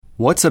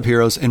What's up,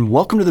 heroes, and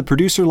welcome to the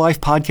Producer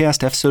Life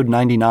Podcast, episode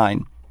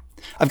 99.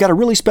 I've got a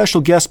really special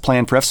guest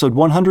planned for episode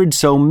 100,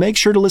 so make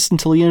sure to listen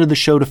till the end of the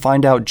show to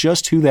find out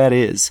just who that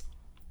is.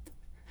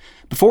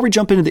 Before we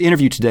jump into the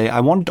interview today, I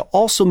wanted to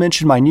also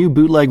mention my new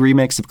bootleg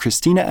remix of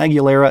Christina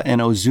Aguilera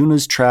and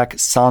Ozuna's track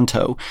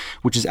Santo,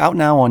 which is out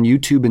now on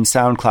YouTube and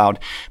SoundCloud,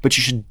 but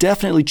you should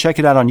definitely check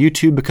it out on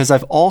YouTube because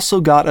I've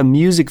also got a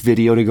music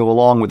video to go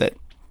along with it.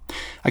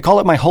 I call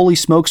it my Holy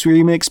Smokes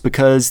remix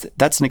because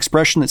that's an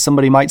expression that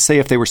somebody might say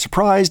if they were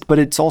surprised, but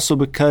it's also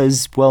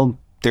because, well,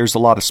 there's a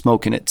lot of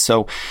smoke in it.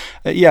 So,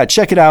 yeah,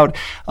 check it out.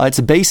 It's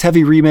a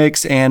bass-heavy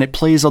remix, and it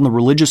plays on the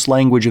religious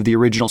language of the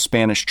original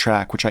Spanish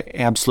track, which I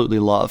absolutely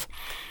love.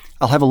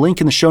 I'll have a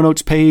link in the show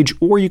notes page,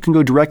 or you can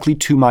go directly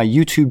to my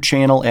YouTube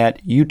channel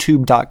at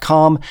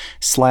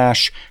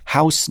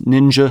youtube.com/House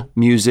Ninja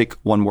Music,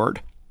 one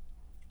word.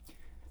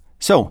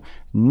 So,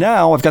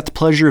 now I've got the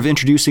pleasure of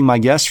introducing my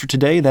guest for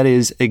today. That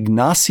is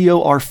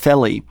Ignacio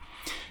Arfelli.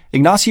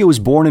 Ignacio was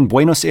born in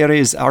Buenos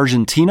Aires,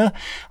 Argentina.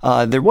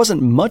 There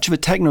wasn't much of a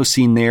techno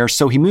scene there,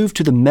 so he moved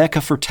to the mecca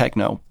for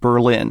techno,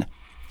 Berlin.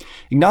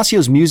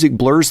 Ignacio's music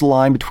blurs the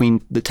line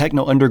between the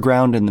techno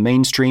underground and the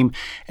mainstream,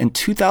 and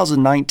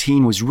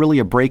 2019 was really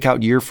a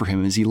breakout year for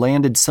him as he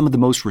landed some of the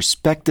most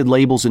respected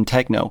labels in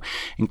techno,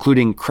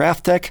 including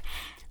Kraftwerk,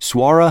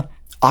 Suara,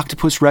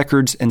 Octopus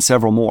Records, and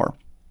several more.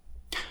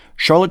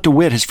 Charlotte de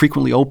Witt has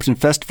frequently opened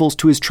festivals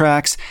to his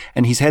tracks,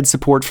 and he's had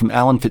support from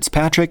Alan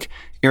Fitzpatrick,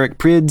 Eric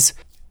Prydz,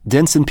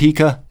 Denson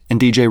Pika,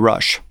 and DJ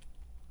Rush.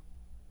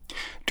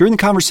 During the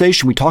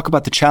conversation, we talk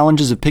about the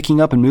challenges of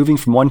picking up and moving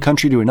from one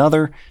country to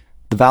another,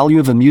 the value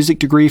of a music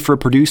degree for a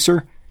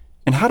producer,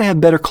 and how to have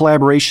better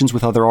collaborations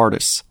with other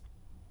artists.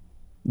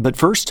 But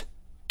first,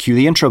 cue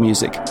the intro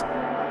music.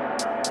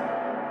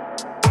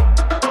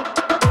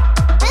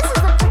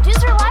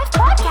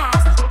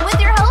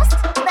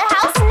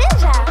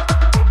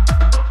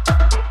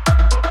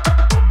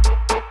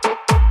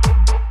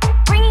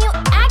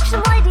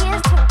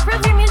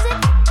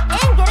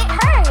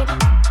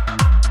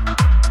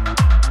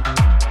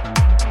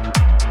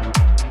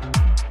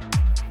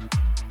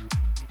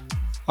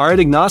 All right,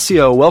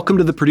 Ignacio, welcome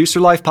to the Producer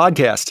Life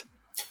Podcast.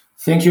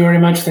 Thank you very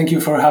much. Thank you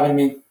for having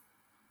me.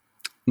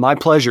 My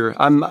pleasure.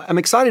 I'm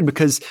excited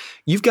because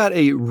you've got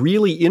a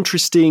really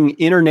interesting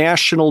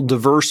international,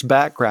 diverse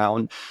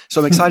background.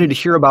 So I'm excited to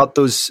hear about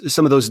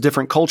some of those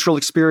different cultural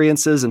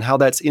experiences and how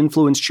that's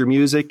influenced your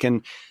music.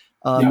 And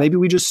maybe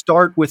we just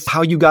start with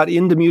how you got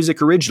into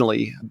music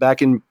originally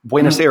back in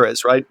Buenos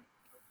Aires, right?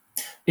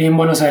 In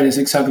Buenos Aires,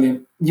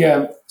 exactly.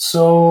 Yeah.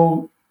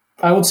 So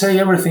I would say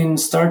everything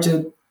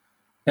started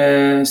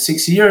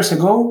 6 years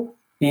ago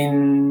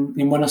in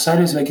Buenos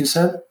Aires, like you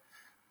said.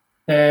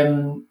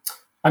 I'm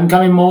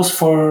coming most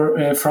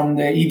from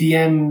the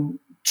EDM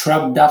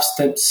trap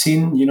dubstep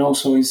scene,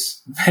 so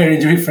it's very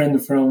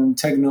different from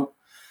techno.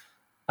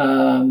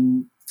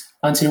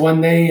 Until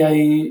one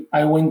day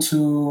I went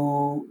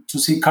to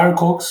see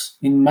Carcox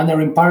in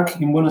Mandarin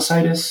Park in Buenos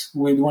Aires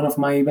with one of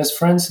my best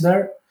friends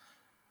there.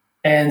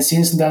 And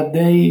since that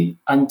day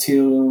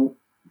until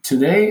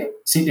today,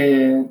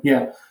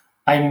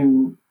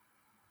 I'm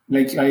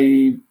like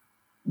I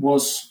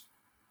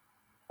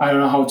don't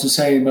know how to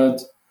say,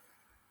 but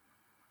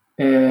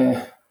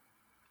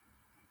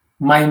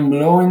mind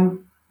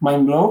blown.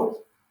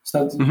 Is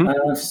that, I don't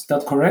know if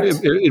that's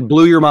correct? It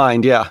blew your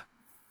mind, yeah.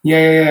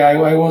 Yeah.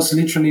 I was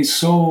literally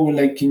so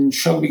in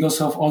shock because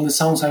of all the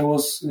sounds I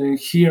was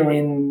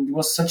hearing. It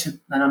was such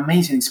an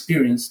amazing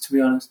experience, to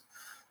be honest.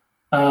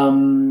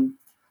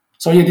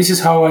 This is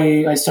how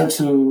I start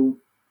to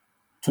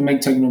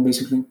make techno,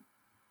 basically.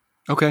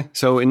 Okay,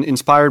 so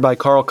inspired by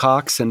Carl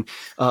Cox, and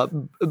by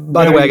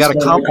the way, I got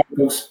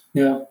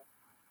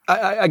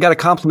to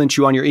compliment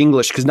you on your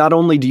English because not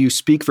only do you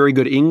speak very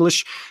good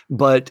English,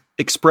 but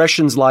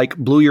expressions like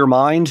 "blew your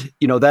mind,"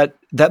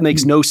 that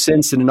makes no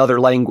sense in another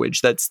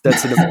language. That's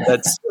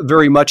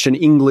very much an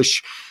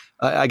English.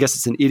 I guess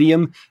it's an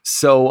idiom.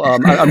 So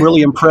I'm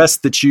really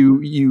impressed that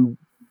you're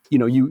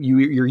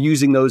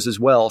using those as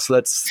well. So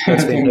that's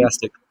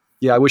fantastic.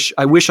 Yeah,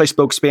 I wish I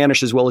spoke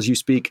Spanish as well as you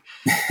speak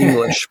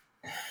English.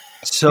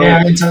 So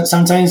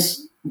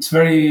sometimes it's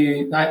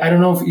very, I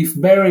don't know if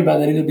very,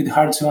 but a little bit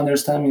hard to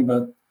understand me,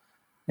 but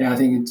yeah, I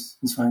think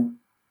it's fine.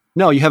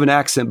 No, you have an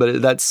accent, but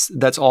that's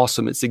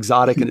awesome. It's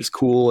exotic and it's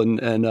cool.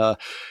 And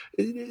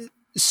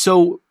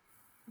so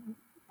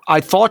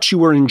I thought you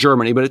were in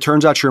Germany, but it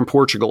turns out you're in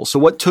Portugal. So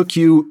what took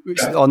you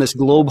on this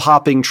globe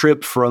hopping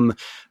trip from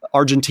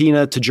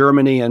Argentina to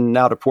Germany and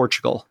now to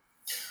Portugal?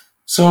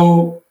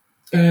 So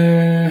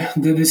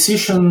the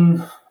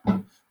decision,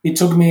 it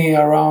took me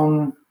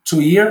around 2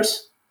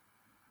 years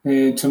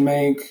to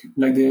make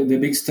the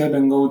big step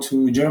and go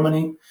to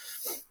Germany.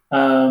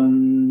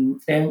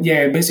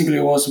 Basically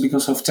it was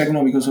because of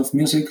techno, because of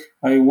music.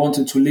 I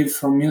wanted to live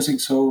from music,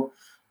 so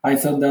I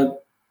thought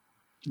that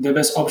the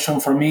best option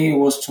for me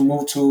was to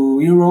move to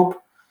Europe.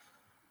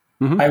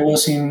 Mm-hmm. I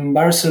was in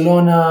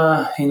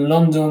Barcelona, in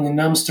London, in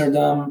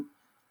Amsterdam,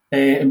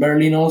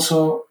 Berlin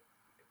also.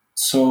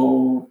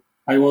 So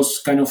I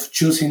was kind of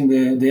choosing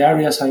the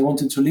areas I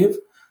wanted to live.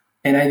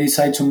 and I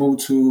decided to move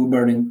to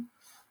Berlin.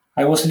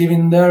 I was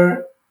living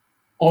there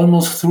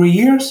almost 3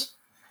 years,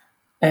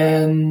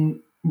 and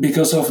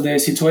because of the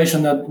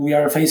situation that we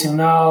are facing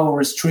now,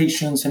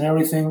 restrictions and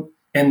everything,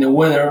 and the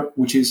weather,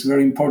 which is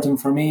very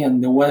important for me,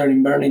 and the weather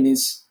in Berlin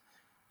is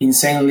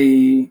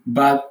insanely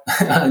bad,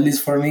 at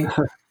least for me.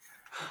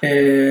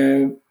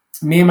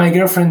 Me and my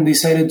girlfriend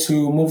decided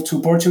to move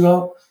to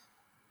Portugal.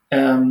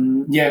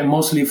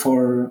 Mostly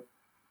for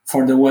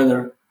the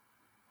weather.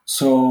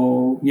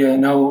 So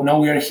now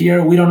we are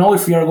here. We don't know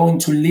if we are going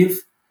to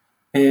live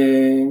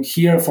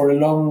here for a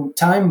long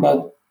time,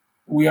 but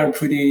we are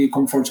pretty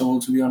comfortable,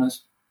 to be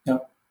honest. Yeah.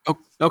 Oh,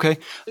 okay.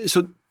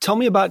 So tell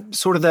me about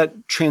sort of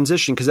that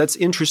transition, because that's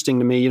interesting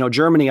to me. You know,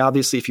 Germany,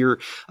 obviously, if you're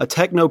a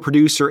techno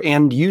producer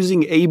and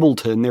using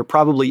Ableton, there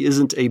probably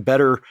isn't a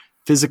better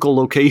physical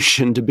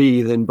location to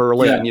be than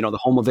Berlin, you know, the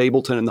home of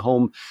Ableton and the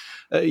home,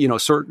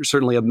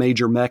 certainly a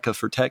major mecca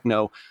for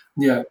techno.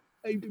 Yeah.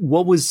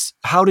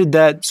 How did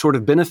that sort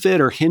of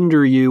benefit or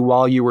hinder you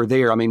while you were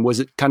there? I mean, was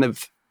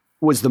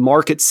the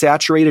market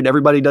saturated?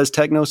 Everybody does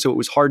techno, so it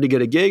was hard to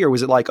get a gig, or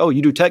was it like, oh,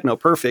 you do techno,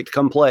 perfect,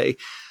 come play?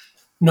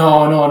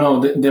 No.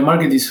 The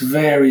market is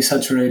very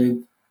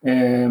saturated.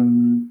 For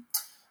me,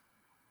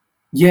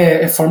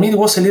 it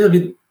was a little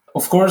bit,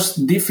 of course,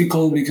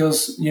 difficult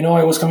because,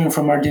 I was coming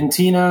from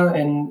Argentina,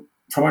 and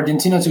from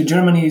Argentina to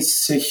Germany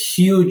is a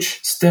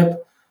huge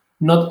step,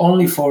 not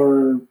only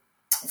for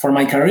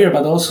my career,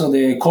 but also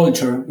the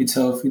culture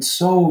itself. It's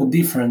so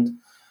different.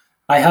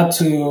 I had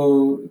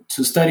to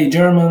study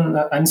German.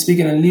 I'm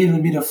speaking a little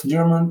bit of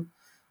German.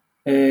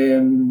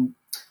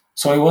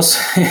 So it was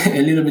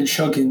a little bit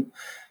shocking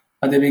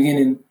at the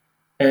beginning.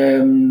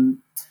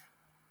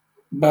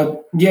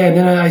 But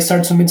then I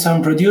started to meet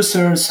some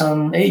producers,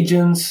 some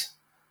agents.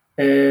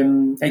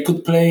 I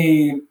could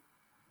play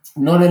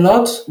not a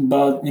lot,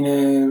 but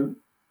in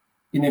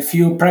a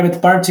few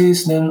private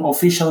parties, then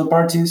official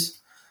parties.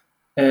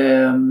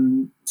 I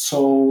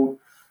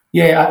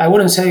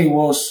wouldn't say it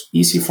was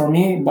easy for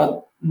me,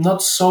 but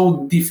not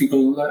so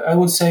difficult. I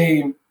would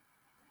say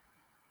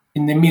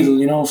in the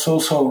middle,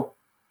 so.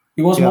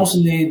 It was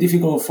mostly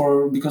difficult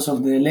because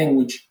of the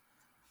language.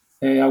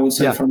 I would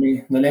say for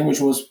me, the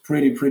language was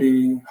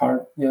pretty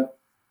hard. Yeah.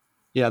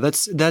 Yeah,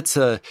 that's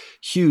a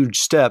huge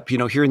step.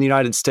 Here in the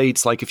United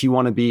States, like if you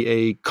want to be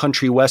a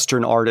country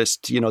western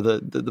artist,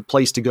 the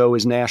place to go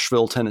is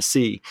Nashville,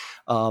 Tennessee.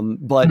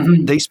 But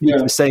they speak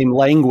the same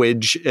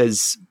language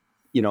as,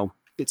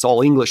 it's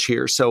all English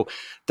here. So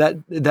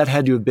that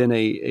had to have been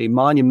a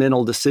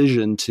monumental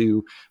decision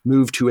to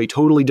move to a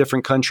totally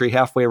different country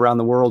halfway around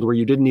the world where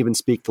you didn't even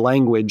speak the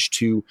language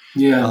to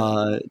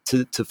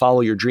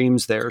follow your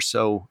dreams there.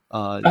 So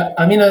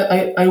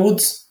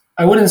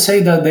I wouldn't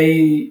say that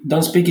they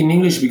don't speak in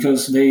English,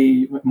 because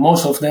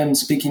most of them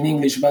speak in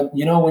English. But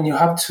when you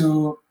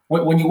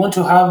want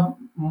to have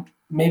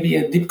maybe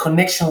a deep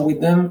connection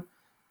with them,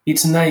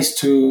 it's nice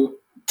to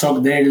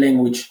talk their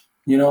language.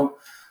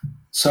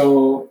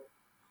 So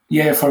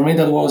for me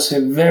that was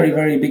a very,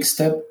 very big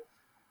step.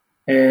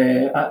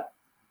 I'm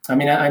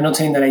not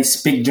saying that I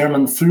speak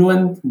German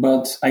fluent,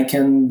 but I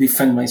can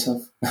defend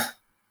myself.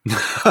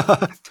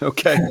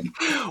 Okay.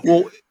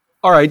 Well,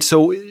 all right.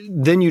 So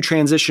then you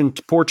transitioned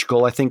to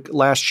Portugal, I think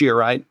last year,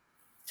 right?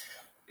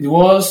 It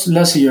was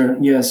last year.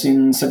 Yes.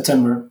 In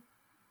September.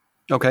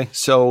 Okay.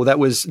 So that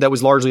was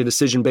largely a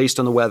decision based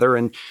on the weather.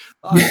 And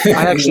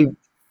I actually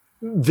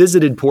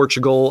visited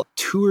Portugal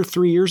 2 or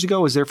 3 years ago.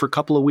 I was there for a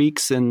couple of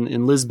weeks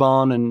in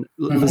Lisbon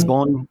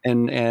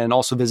and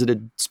also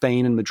visited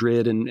Spain and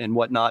Madrid and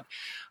whatnot.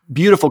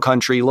 Beautiful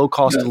country, low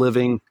cost of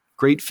living,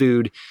 great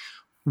food.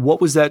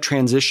 What was that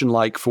transition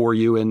like for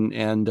you,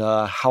 and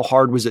how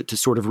hard was it to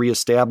sort of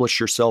reestablish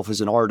yourself as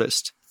an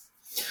artist?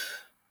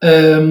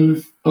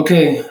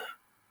 Okay.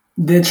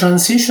 The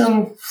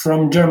transition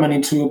from Germany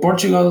to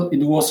Portugal,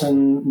 it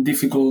wasn't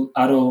difficult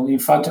at all. In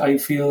fact, I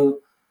feel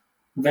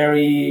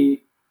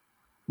very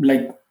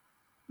like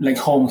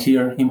home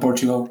here in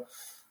Portugal.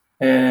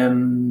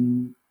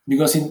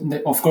 Because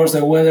of course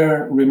the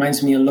weather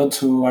reminds me a lot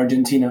to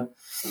Argentina.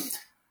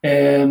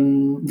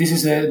 This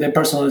is the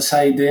personal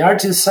side. The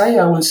artist side,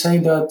 I would say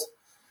that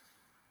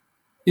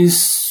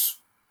is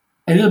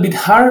a little bit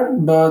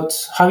hard, but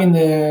having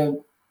the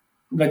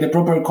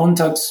proper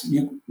contacts,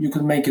 you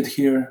could make it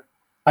here.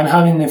 I'm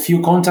having a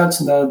few contacts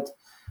that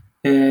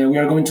we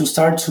are going to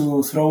start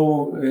to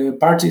throw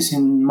parties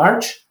in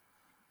March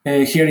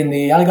here in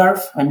the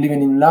Algarve. I'm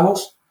living in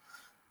Lagos.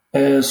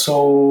 Let's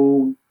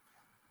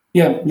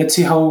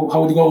see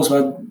how it goes,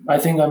 but I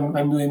think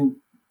I'm doing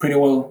pretty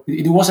well.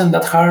 It wasn't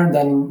that hard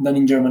than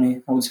in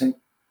Germany, I would say.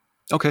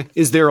 Okay.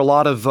 Is there a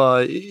lot of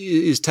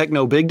is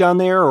techno big down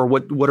there, or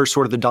what are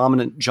sort of the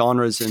dominant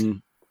genres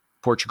in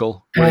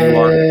Portugal where you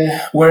are?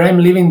 Where I'm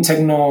living,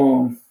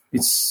 techno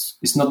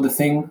it's not the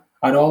thing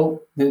at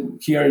all.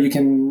 Here you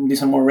can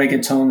listen more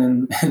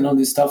reggaeton and all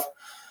this stuff.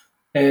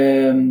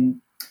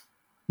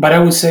 But I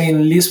would say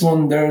in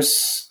Lisbon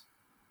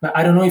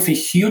I don't know if a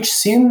huge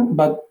scene,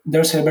 but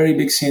there's a very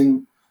big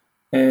scene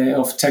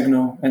of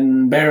techno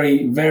and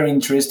very, very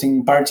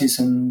interesting parties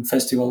and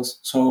festivals.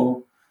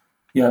 So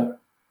Yeah.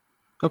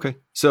 Okay.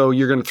 So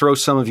you're going to throw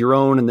some of your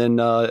own and then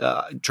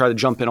try to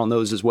jump in on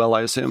those as well,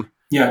 I assume.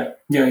 Yeah.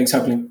 Yeah.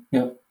 Exactly.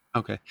 Yeah.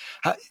 Okay.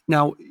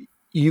 Now,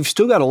 you've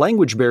still got a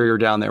language barrier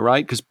down there,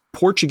 right? Because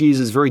Portuguese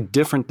is very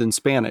different than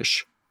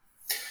Spanish.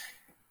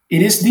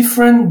 It is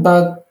different,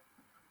 but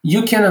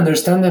you can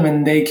understand them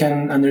and they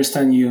can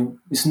understand you.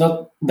 It's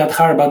not that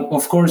hard, but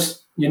of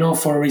course,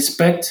 for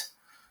respect,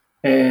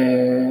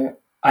 I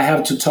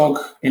have to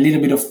talk a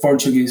little bit of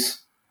Portuguese.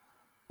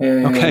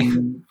 Okay.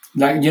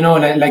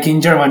 Like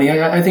in Germany,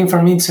 I think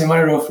for me it's a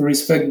matter of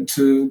respect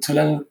to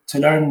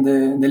learn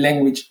the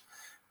language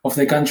of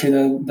the country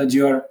that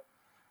you are.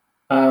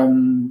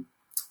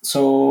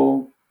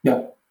 So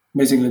yeah,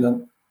 basically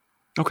that.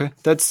 Okay,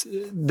 that's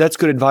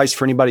good advice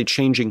for anybody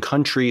changing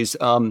countries.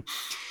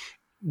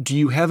 Do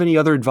you have any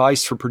other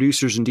advice for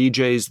producers and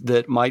DJs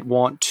that might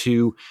want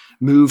to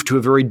move to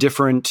a very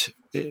different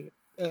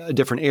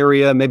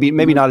area,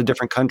 maybe not a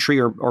different country,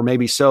 or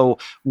maybe so?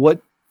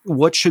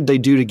 What should they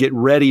do to get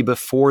ready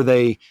before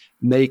they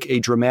make a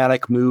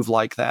dramatic move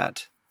like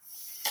that?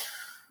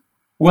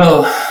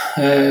 Well,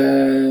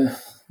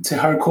 it's a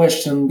hard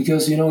question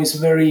because it's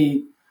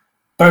very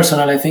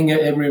personal. I think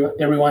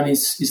everyone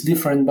is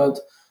different, but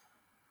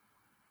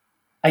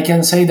I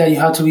can say that you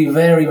have to be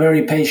very,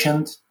 very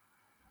patient,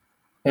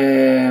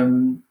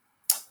 and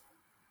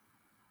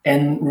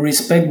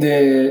respect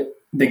the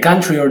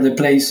country or the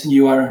place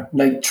you are.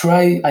 Like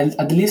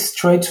at least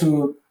try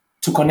to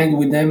connect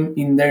with them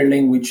in their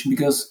language,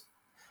 because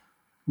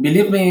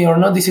believe me or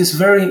not, this is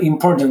very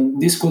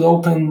important. This could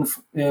open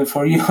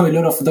for you a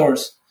lot of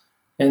doors,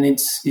 and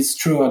it's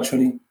true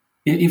actually.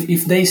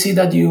 If they see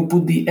that you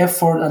put the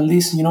effort, at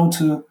least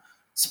to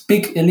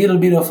speak a little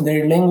bit of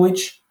their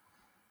language,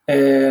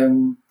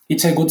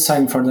 it's a good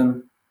sign for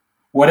them,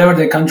 whatever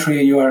the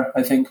country you are,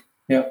 I think.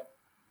 Yeah.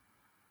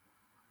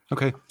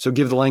 Okay, so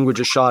give the language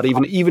a shot,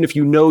 even if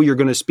you're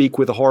going to speak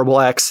with a horrible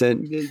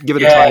accent. Give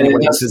it a try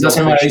anyway.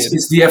 Doesn't matter.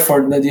 It's the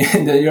effort that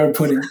you're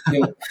putting.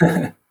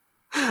 Yeah.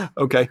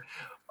 Okay,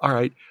 all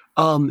right.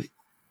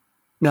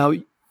 Now,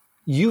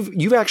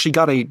 you've actually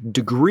got a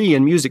degree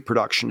in music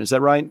production. Is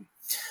that right?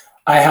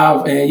 I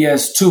have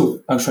yes,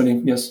 2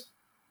 actually. Yes.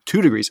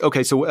 2 degrees.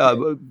 Okay,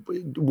 so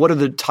what are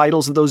the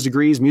titles of those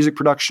degrees? Music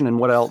production, and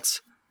what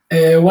else?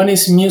 One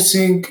is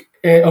music.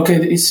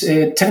 It's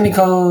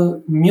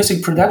technical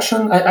music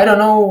production. I don't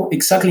know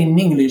exactly in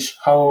English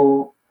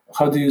how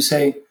do you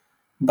say,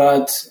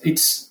 but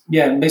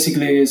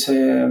basically it's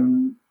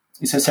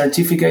a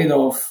certificate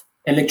of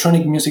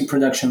electronic music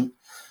production.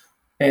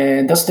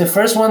 That's the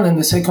first one, and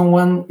the second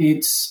one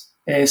it's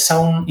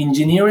sound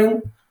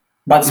engineering,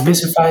 but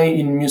specify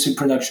in music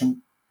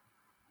production.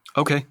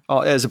 Okay,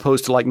 as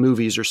opposed to like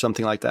movies or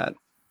something like that.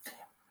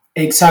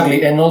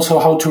 Exactly, and also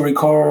how to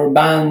record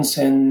bands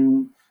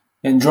and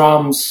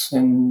drums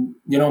and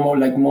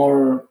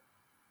more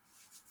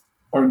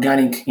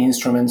organic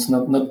instruments,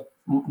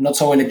 not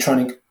so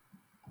electronic.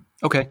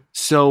 Okay,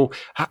 so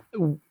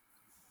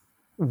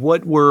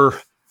what were?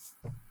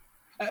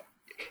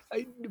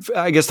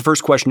 I guess the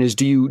first question is: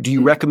 Do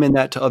you recommend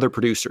that to other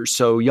producers?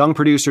 So young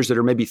producers that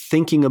are maybe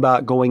thinking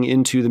about going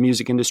into the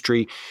music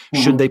industry,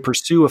 should they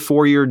pursue a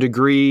 4-year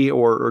degree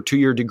or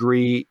 2-year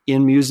degree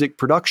in music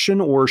production,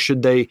 or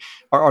should they?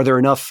 Are there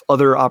enough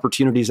other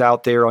opportunities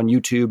out there on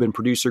YouTube and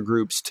producer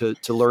groups to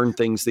learn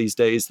things these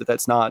days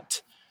that's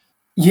not?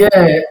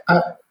 Yeah,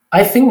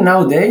 I think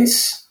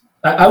nowadays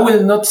I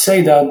will not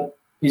say that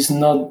it's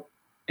not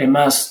a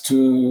must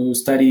to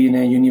study in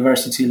a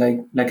university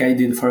like I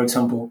did, for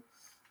example.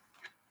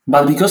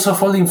 But because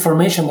of all the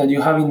information that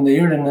you have in the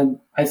internet,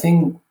 I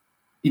think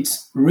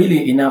it's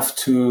really enough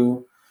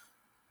to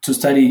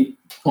study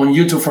on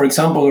YouTube, for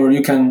example, or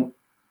you can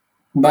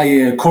buy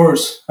a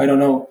course. I don't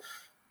know.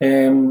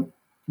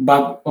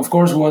 But of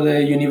course, what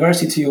a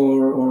university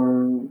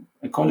or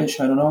a college,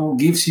 I don't know,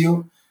 gives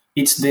you,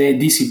 it's the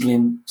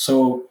discipline.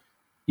 So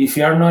if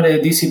you are not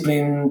a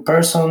disciplined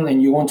person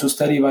and you want to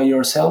study by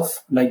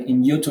yourself, like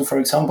in YouTube, for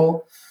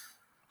example,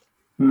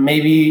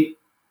 maybe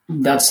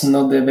that's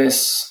not the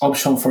best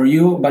option for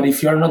you. But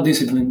if you are not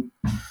disciplined,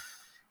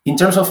 in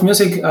terms of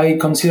music, I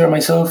consider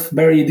myself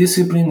very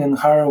disciplined and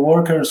hard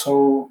worker.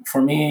 So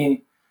for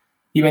me,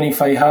 even if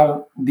I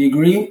have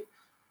degree,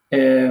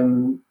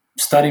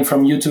 studying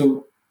from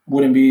YouTube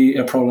wouldn't be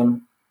a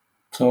problem.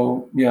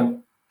 So yeah.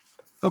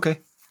 Okay,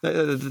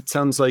 that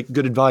sounds like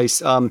good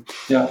advice.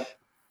 Yeah.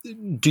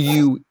 Do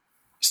you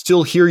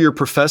still hear your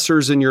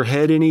professors in your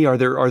head? Are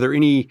there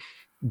any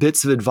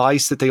bits of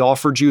advice that they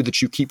offered you that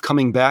you keep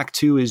coming back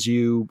to as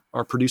you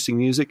are producing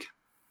music?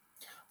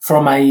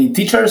 From my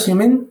teachers, you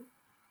mean?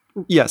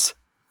 Yes.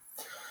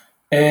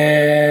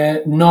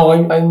 No,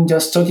 I'm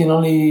just talking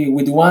only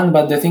with one,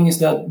 but the thing is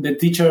that the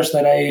teachers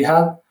that I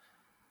had,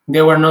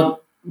 they were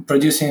not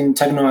producing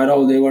techno at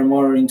all. They were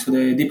more into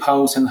the deep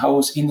house and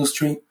house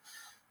industry.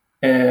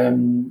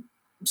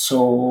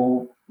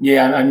 So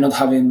yeah, I'm not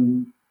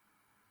having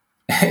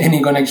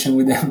any connection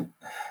with them.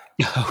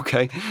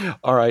 Okay.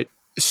 All right.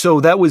 So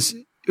that was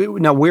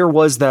now, where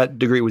was that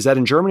degree? Was that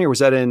in Germany or was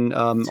that in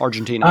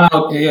Argentina?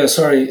 Yeah,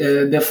 sorry.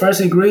 The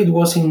first degree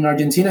was in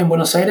Argentina, in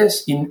Buenos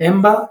Aires, in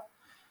EMBA.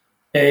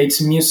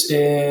 It's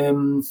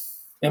EMBA,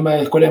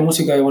 Escuela de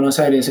Música de Buenos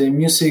Aires, a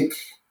Music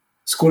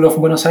School of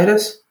Buenos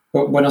Aires,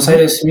 Buenos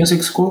Aires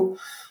Music School.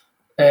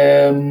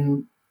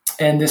 And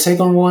the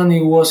second one,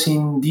 it was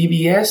in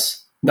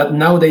DBS, that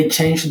now they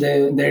changed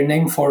their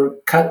name for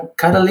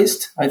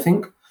Catalyst, I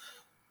think.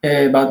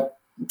 But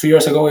 2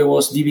 years ago, it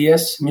was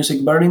DBS,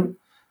 Music Berlin.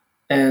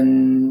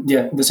 And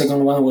yeah, the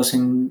second one was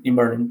in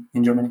Berlin,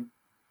 in Germany.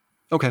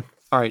 Okay.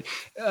 All right.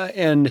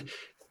 And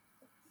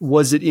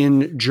was it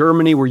in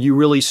Germany where you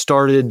really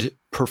started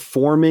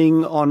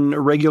performing on a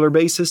regular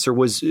basis, or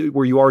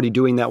were you already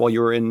doing that while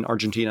you were in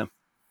Argentina?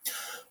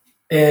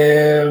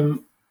 No.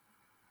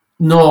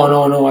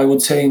 I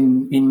would say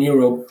in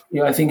Europe.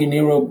 Yeah, I think in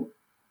Europe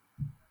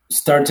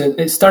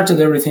it started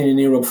everything in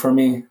Europe for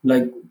me,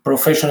 like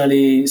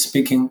professionally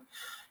speaking.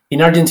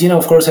 In Argentina,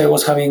 of course, I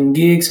was having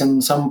gigs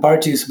and some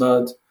parties,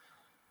 but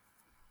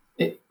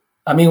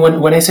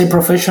when I say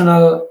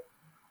professional,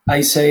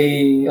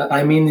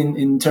 I mean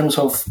in terms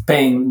of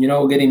paying,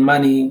 getting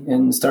money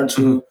and start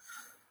to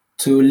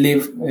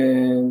live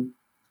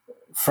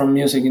from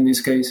music in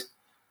this case.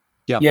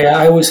 Yeah,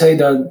 I would say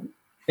that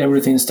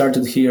everything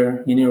started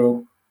here in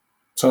Europe.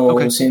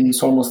 So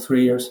since almost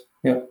 3 years.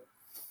 Yeah.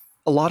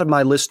 A lot of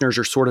my listeners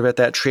are sort of at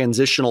that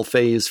transitional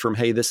phase from,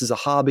 hey, this is a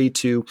hobby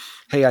to,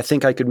 hey, I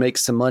think I could make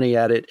some money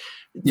at it.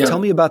 Yeah. Tell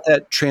me about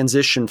that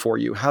transition for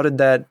you. How did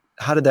that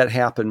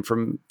happen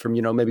from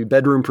maybe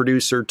bedroom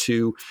producer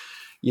to,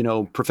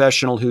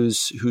 professional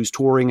who's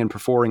touring and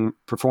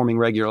performing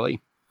regularly?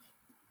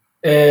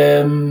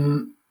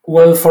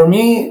 Well, for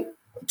me,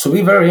 to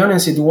be very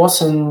honest, it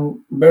wasn't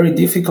very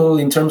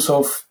difficult in terms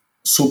of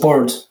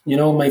support.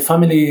 My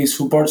family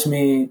supports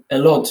me a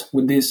lot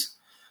with this.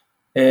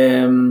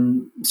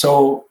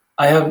 So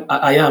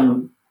I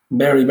am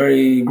very,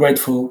 very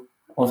grateful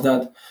of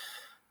that.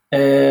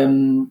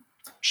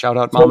 Shout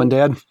out mom and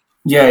dad.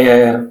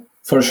 Yeah,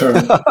 for sure.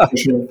 For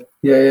sure.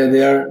 Yeah,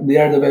 they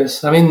are the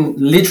best. I mean,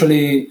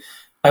 literally,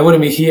 I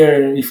wouldn't be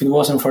here if it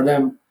wasn't for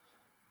them.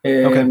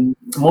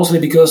 Mostly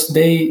because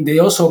they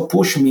also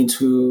pushed me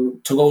to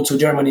go to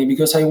Germany,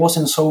 because I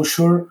wasn't so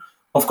sure.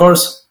 Of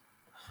course,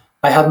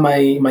 I had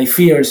my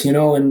fears,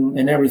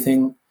 and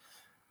everything.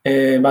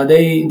 But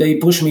they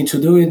pushed me to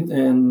do it,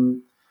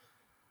 and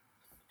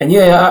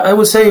yeah, I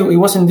would say it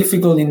wasn't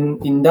difficult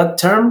in that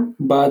term,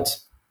 but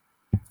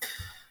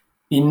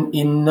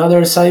in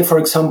other side, for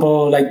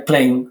example, like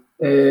playing,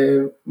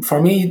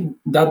 for me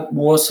that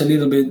was a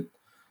little bit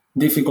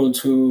difficult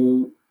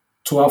to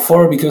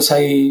afford, because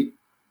I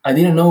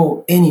didn't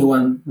know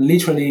anyone,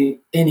 literally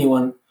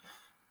anyone,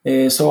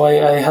 so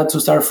I had to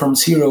start from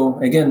zero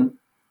again.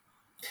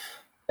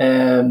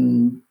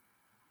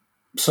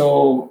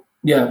 So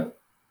yeah.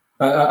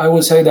 I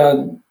would say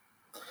that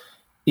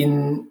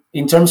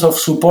in terms of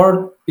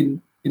support, it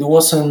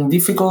wasn't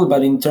difficult,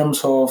 but in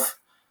terms of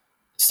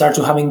start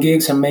to having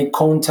gigs and make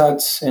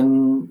contacts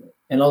and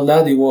all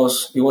that, it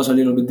was a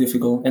little bit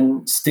difficult,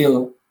 and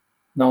still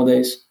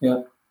nowadays,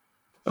 yeah.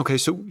 Okay,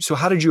 so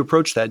how did you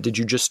approach that? Did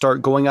you just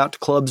start going out to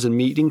clubs and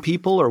meeting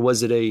people, or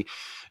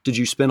did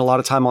you spend a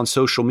lot of time on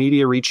social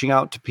media reaching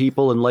out to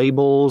people and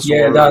labels?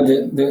 Yeah,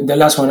 the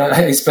last one,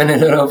 I spent a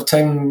lot of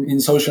time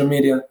in social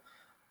media,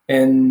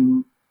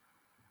 and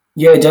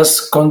yeah,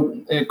 just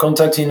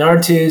contacting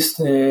artists,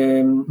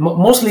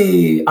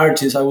 mostly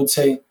artists, I would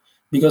say,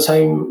 because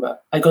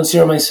I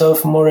consider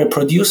myself more a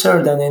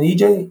producer than a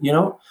DJ,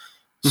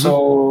 Mm-hmm.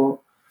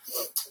 So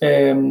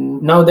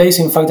nowadays,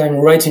 in fact, I'm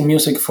writing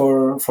music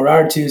for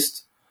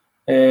artists.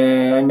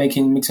 I'm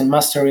making mix and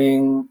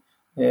mastering,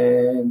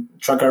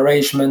 track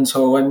arrangement.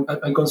 So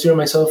I consider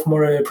myself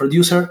more a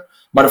producer,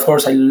 but of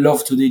course, I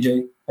love to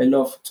DJ.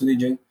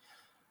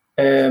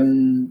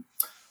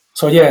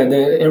 So yeah,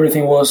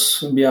 everything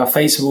was via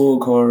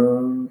Facebook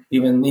or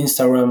even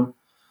Instagram.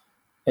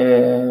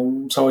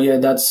 So yeah,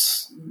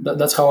 that's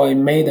how I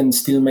made and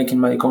still making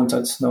my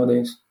contacts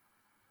nowadays.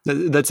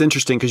 That's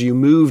interesting, because you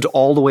moved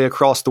all the way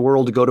across the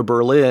world to go to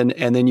Berlin,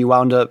 and then you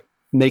wound up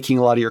making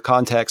a lot of your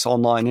contacts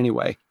online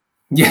anyway.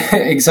 Yeah,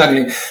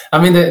 exactly.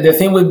 I mean, the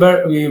thing with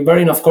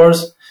Berlin, of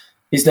course,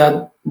 is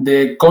that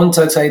the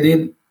contacts I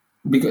did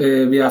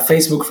via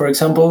Facebook, for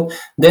example,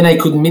 then I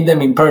could meet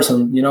them in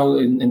person,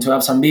 and to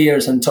have some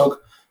beers and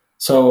talk.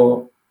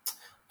 So,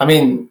 I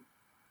mean,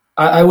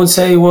 I would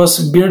say it was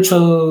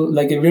virtual,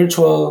 like a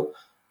virtual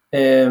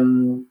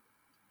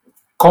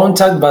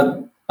contact,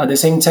 but at the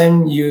same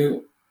time,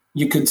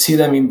 you could see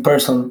them in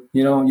person.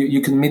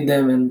 You could meet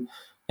them and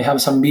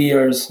have some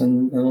beers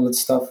and all that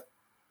stuff.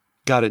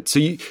 Got it. So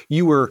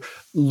you were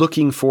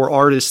looking for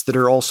artists that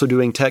are also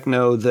doing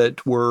techno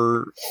that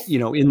were,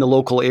 in the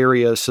local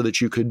area, so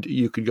that you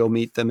could go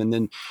meet them. And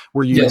then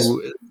were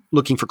you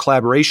looking for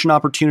collaboration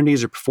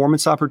opportunities or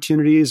performance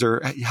opportunities,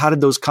 or how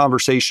did those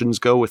conversations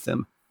go with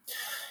them?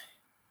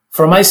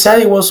 From my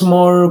side, it was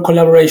more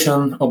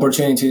collaboration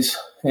opportunities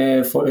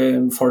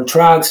for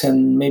tracks,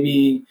 and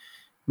maybe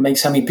make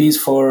some EPs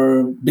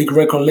for big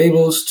record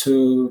labels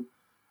to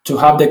to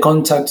have the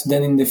contact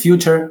then in the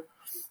future.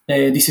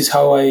 This is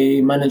how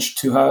I managed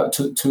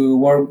to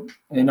work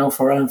now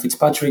for Alan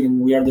Fitzpatrick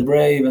and We Are the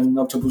Brave and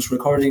Octopus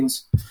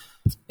Recordings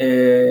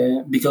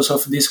because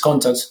of these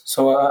contacts.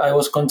 So I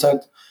was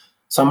contact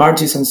some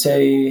artists and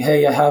say,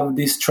 hey, I have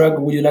this track.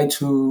 Would you like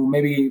to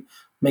maybe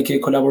make a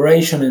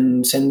collaboration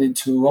and send it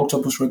to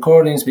Octopus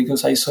Recordings,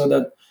 because I saw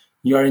that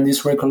you are in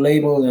this record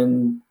label,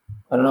 and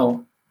I don't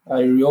know,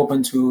 are you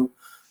open to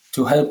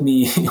help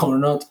me or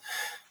not?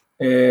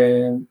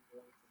 This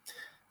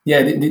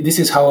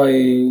is how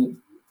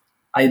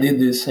I did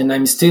this, and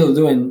I'm still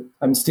doing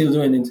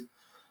it.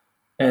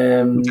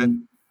 Okay.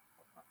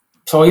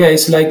 So yeah,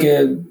 it's like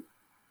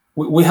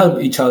we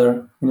help each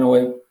other in a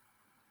way.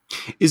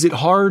 Is it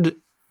hard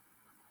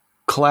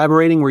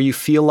collaborating where you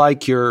feel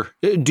like do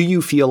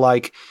you feel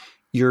like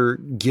you're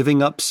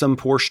giving up some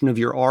portion of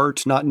your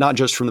art, not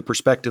just from the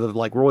perspective of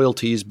like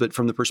royalties, but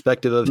from the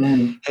perspective of,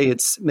 hey,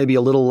 it's maybe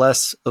a little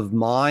less of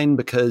mine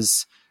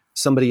because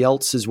somebody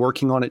else is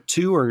working on it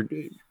too? Or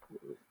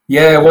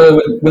yeah,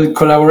 well, with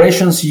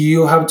collaborations,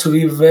 you have to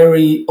be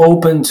very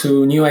open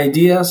to new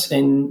ideas,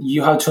 and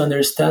you have to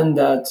understand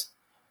that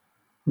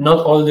not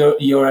all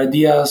your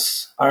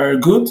ideas are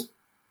good,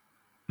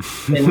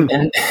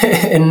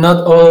 and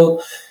not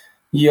all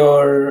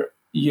your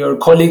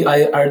colleague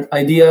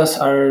ideas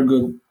are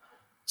good.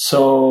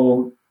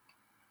 So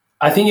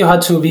I think you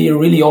had to be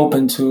really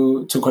open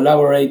to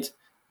collaborate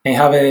and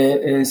have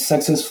a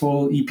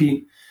successful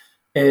EP.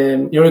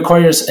 It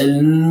requires a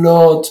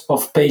lot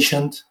of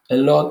patience,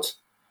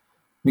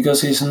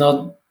 because it's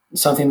not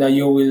something that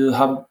you will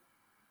have,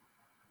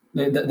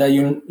 that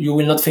you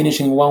will not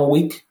finish in 1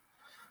 week.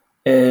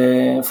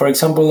 For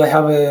example, I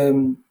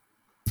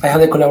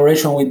had a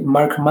collaboration with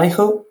Mark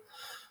Michael,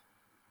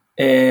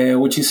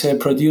 which is a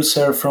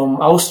producer from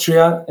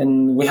Austria,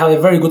 and we had a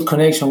very good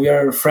connection. We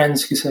are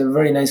friends. He's a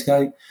very nice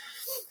guy,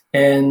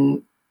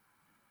 and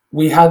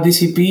we had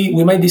this EP.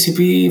 We made this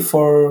EP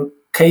for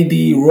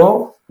KD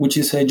Raw, which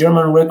is a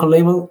German record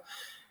label,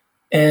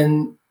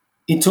 and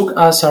it took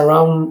us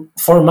around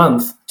 4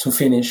 months to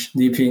finish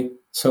the EP.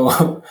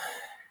 So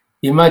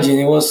imagine,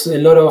 it was a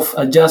lot of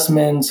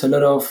adjustments, a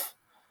lot of,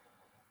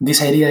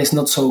 this idea is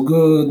not so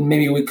good,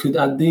 maybe we could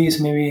add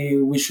this, maybe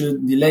we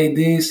should delay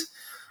this.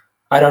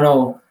 I don't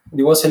know.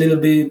 It was a little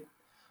bit,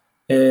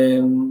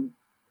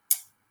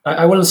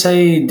 I wouldn't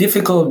say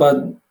difficult,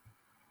 but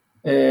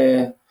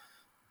a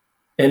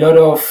lot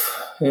of,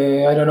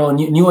 I don't know,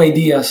 new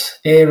ideas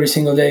every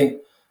single day.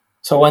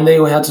 So one day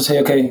we had to say,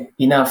 okay,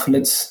 enough,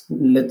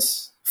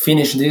 let's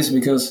finish this,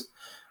 because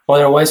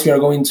otherwise we are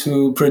going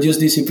to produce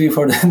this EP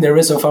for the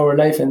rest of our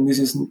life, and this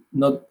is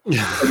not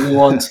what we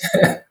want.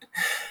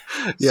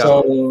 Yeah.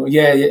 So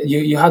yeah,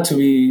 you had to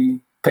be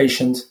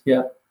patient.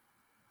 Yeah.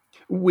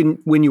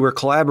 When you were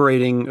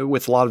collaborating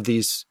with a lot of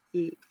these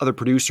other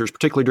producers,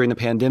 particularly during the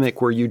pandemic,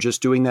 were you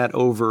just doing that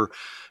over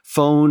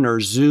phone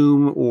or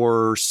Zoom,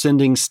 or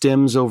sending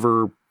stems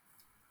over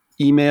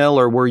email,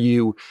 or were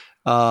you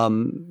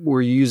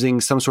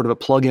using some sort of a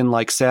plugin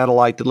like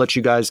Satellite that lets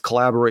you guys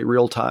collaborate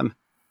real time?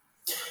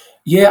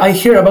 Yeah, I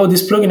hear about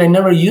this plugin. I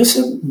never use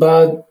it,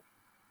 but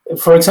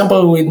for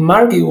example, with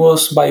Mark, it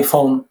was by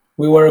phone.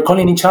 We were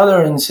calling each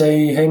other and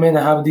say, hey man,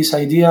 I have this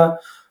idea.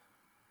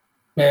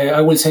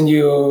 I will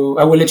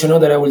let you know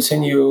that I will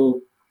send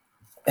you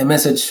a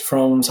message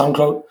from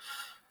SoundCloud,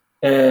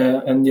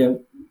 and yeah,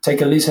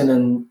 take a listen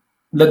and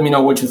let me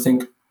know what you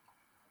think. Okay.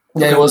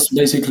 Yeah, it was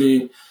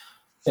basically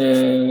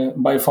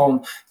by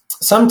phone.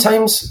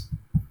 Sometimes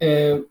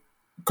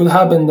could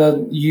happen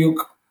that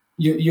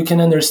you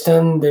can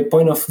understand the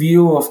point of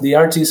view of the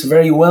artist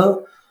very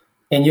well,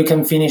 and you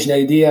can finish the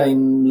idea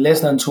in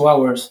less than 2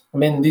 hours. I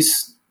mean,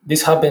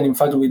 this happened, in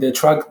fact, with the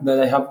track that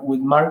I have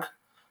with Mark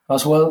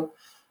as well.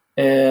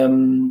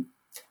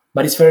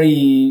 But it's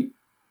very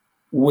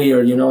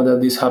weird, that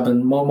this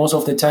happened. Most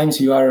of the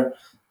times you are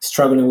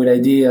struggling with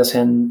ideas,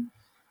 and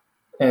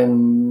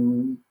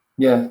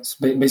yeah, it's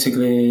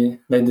basically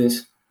like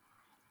this.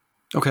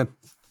 Okay.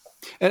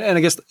 And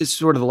I guess it's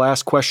sort of the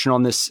last question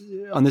on this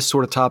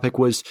sort of topic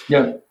was,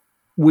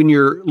 when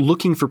you're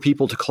looking for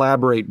people to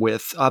collaborate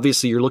with,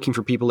 obviously you're looking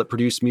for people that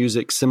produce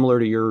music similar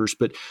to yours,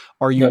 but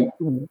were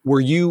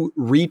you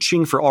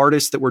reaching for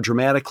artists that were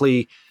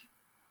dramatically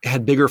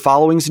had bigger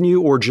followings than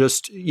you, or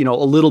just, a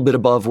little bit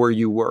above where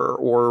you were?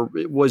 Or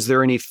was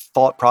there any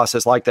thought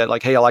process like that?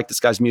 Like, hey, I like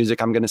this guy's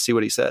music, I'm going to see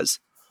what he says.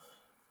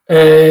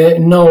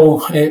 No,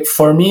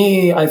 for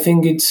me, I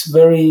think it's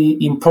very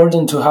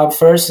important to have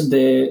first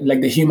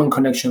the human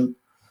connection.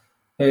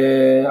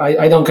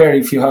 I don't care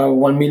if you have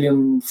 1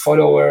 million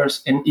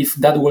followers, and if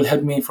that will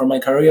help me for my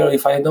career.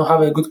 If I don't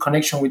have a good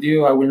connection with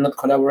you, I will not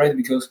collaborate,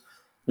 because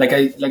like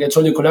I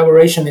told you,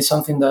 collaboration is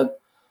something that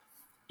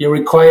it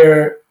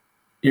required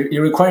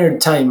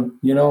time,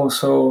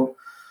 so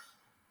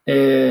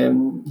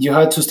you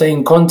had to stay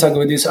in contact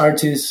with these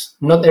artists,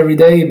 not every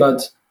day,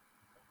 but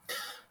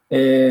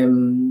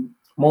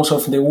most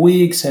of the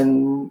weeks,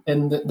 and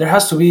there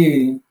has to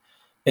be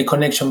a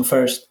connection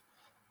first.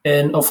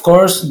 And of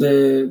course,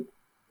 the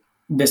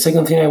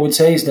second thing I would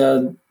say is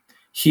that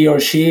he or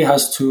she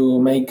has to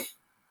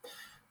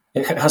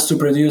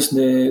produce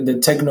the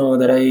techno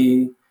that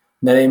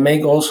I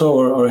make also,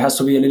 or it has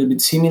to be a little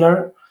bit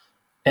similar,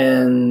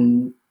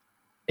 and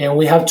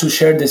we have to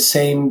share the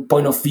same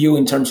point of view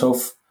in terms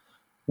of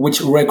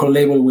which record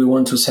label we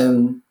want to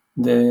send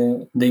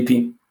the EP.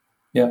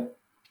 Yeah.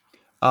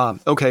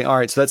 Okay. All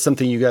right. So that's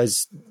something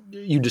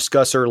you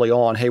discuss early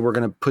on. Hey, we're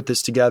going to put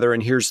this together,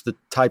 and here's the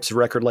types of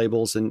record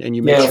labels, and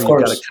you make sure you've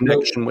got a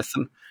connection with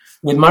them.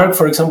 With Mark,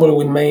 for example,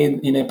 we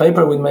made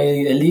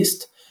a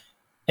list,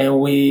 and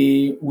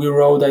we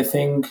wrote, I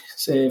think,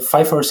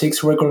 5 or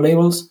 6 record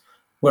labels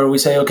where we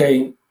say,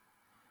 okay,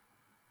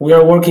 we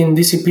are working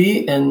this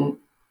EP, and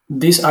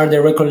these are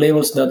the record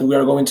labels that we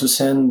are going to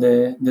send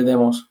the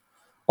demos.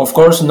 Of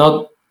course,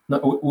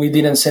 we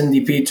didn't send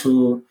the EP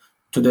to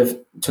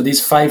these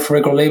 5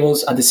 record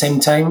labels at the same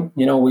time.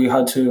 We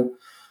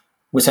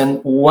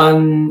sent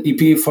one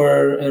EP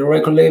for a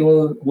record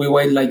label. We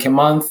wait like a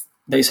month.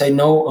 They say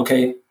no.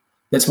 Okay,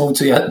 let's move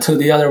to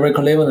the other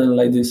record label, and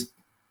like this.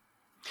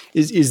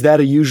 Is that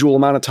a usual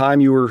amount of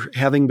time you were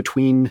having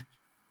between,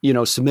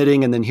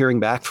 submitting and then hearing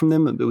back from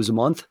them? It was a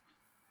month?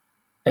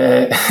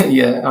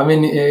 Yeah. I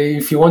mean,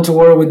 if you want to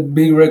work with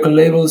big record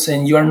labels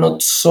and you are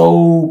not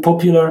so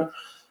popular,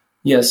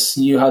 yes,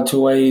 you have to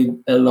wait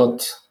a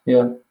lot.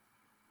 Yeah.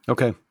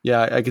 Okay.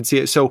 Yeah, I can see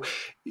it. So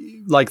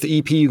like the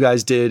EP you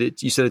guys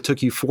did, you said it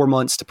took you 4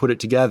 months to put it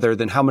together.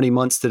 Then how many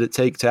months did it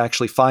take to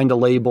actually find a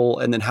label?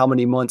 And then how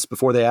many months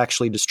before they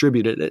actually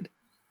distributed it?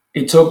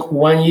 It took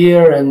 1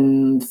 year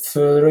and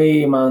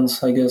 3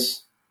 months, I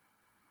guess.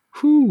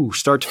 Whew,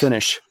 start to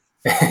finish.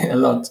 A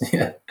lot.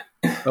 Yeah.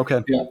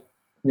 Okay. Yeah.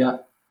 Yeah.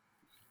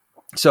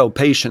 So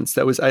patience.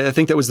 I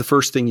think that was the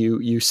first thing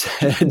you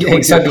said. Yeah,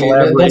 exactly.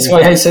 That's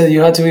why I said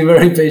you had to be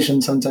very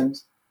patient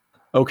sometimes.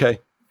 Okay.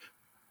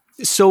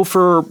 So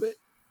for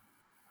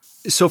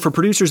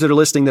producers that are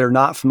listening that are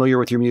not familiar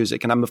with your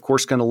music, and I'm of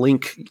course going to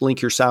link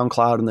your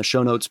SoundCloud in the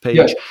show notes page,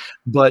 yeah.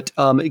 But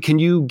can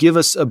you give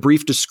us a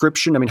brief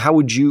description? I mean, how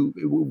would you,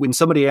 when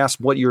somebody asks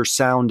what your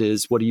sound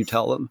is, what do you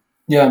tell them?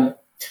 Yeah.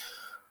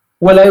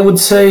 Well, I would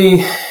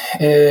say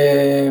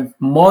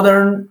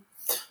modern,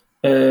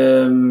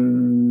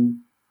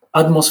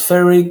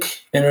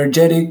 atmospheric,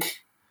 energetic,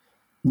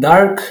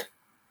 dark,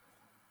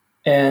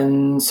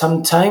 and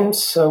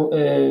sometimes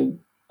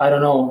I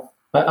don't know.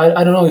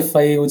 I don't know if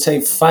I would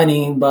say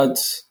funny,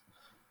 but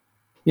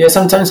yeah,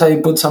 sometimes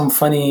I put some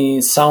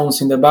funny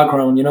sounds in the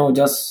background,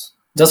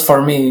 just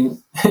for me.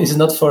 It's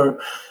not for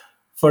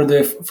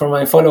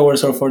my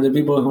followers or for the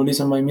people who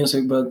listen to my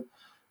music, but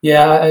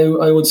yeah,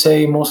 I would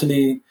say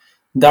mostly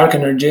dark,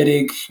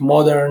 energetic,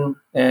 modern,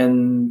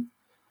 and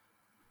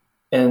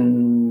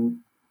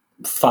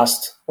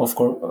fast, of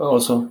course,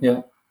 also.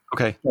 Yeah.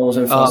 Okay. I would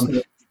say fast.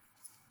 Yeah.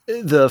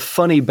 The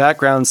funny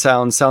background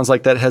sounds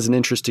like that has an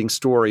interesting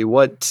story.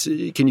 What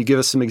can you give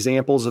us some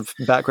examples of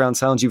background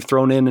sounds you've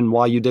thrown in and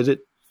why you did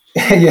it?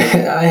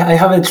 Yeah, I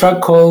have a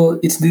track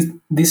called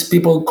these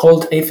people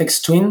called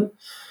Aphex Twin.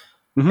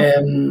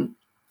 Mm-hmm.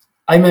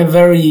 I'm a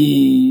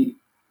very,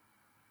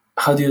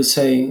 how do you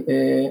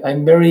say?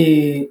 I'm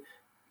very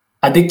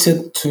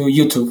addicted to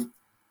YouTube.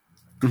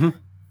 Mm-hmm.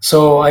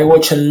 So I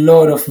watch a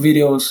lot of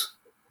videos.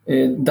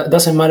 That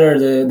doesn't matter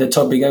the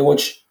topic. I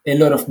watch a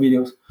lot of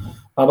videos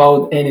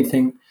about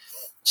anything.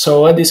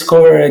 So I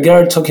discovered a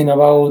girl talking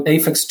about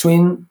Aphex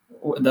Twin,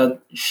 that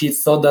she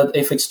thought that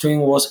Aphex Twin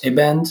was a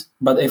band,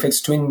 but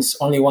Aphex Twin is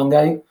only one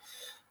guy,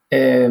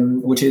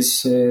 which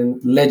is a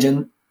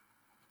legend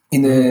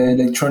in the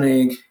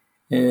electronic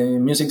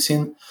music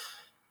scene.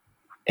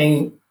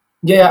 And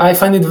yeah, I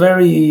find it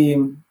very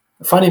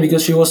funny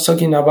because she was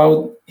talking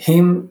about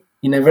him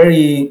in a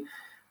very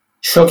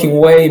shocking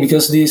way,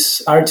 because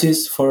this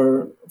artist,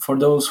 for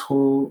those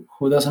who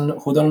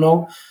don't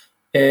know,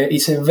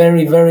 is a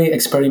very, very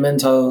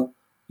experimental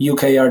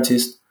UK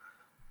artist.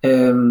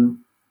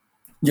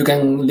 You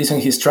can listen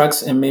his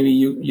tracks, and maybe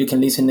you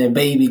can listen a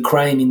baby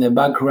crying in the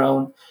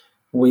background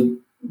with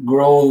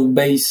growl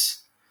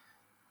bass,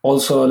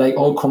 also like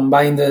all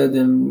combined,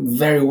 and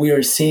very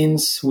weird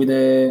scenes with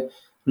a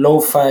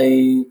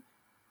lo-fi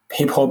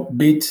hip-hop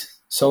beat.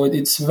 So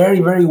it's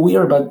very, very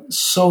weird, but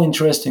so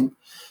interesting.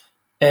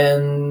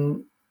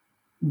 And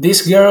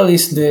this girl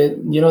is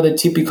the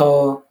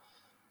typical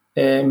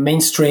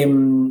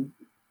mainstream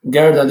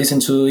girl that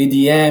listens to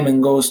EDM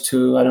and goes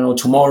to, I don't know,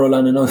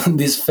 Tomorrowland and all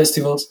these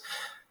festivals.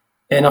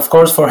 And of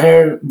course, for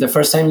her, the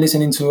first time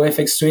listening to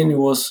Aphex Twin, it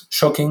was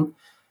shocking.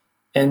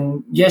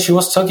 And yeah, she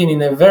was talking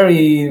in a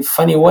very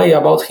funny way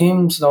about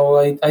him. So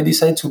I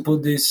decided to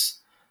put this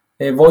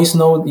voice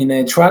note in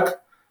a track.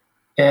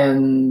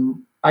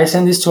 And I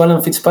sent this to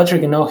Alan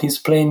Fitzpatrick, and now he's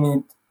playing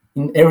it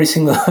in every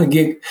single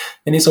gig.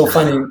 And it's so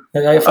funny.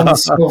 I find it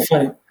so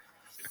funny.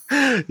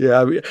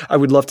 Yeah, I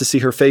would love to see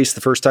her face the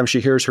first time she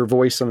hears her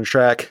voice on a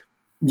track.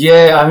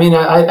 Yeah, I mean,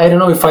 I don't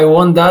know if I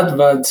want that,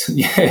 but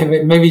yeah,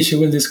 maybe she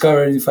will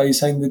discover it if I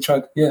sign the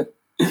track. Yeah.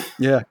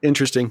 Yeah,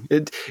 interesting.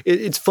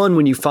 It's fun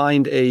when you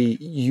find a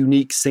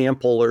unique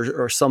sample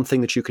or something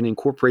that you can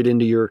incorporate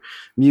into your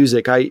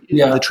music.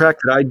 The track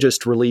that I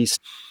just released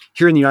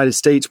here in the United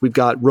States, we've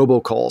got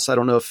robocalls. I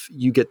don't know if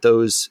you get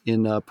those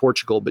in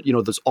Portugal, but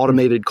those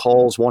automated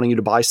calls wanting you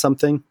to buy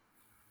something.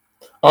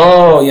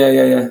 Oh,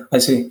 yeah. I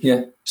see.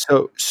 Yeah.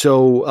 So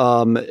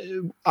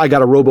I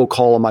got a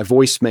robocall on my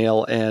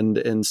voicemail,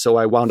 and so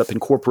I wound up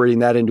incorporating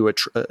that into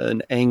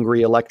an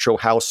angry electro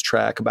house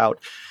track about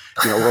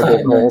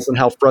robocalls Nice. and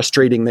how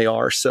frustrating they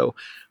are. So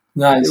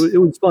Nice. it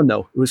was fun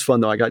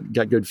though. I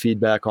got good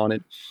feedback on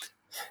it.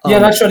 Yeah,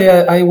 and actually,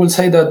 I will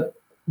say that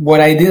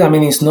what I did, I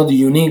mean, it's not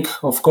unique,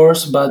 of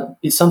course, but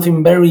it's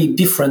something very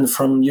different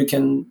from you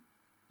can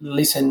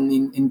listen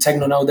in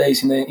techno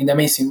nowadays, in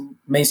the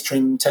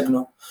mainstream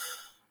techno.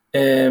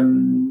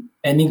 And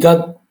it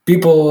got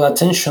people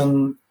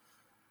attention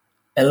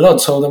a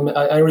lot. So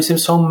I received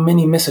so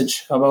many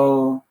messages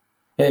about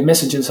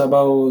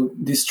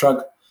this track.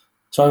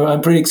 So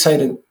I'm pretty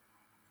excited.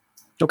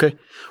 Okay,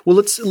 well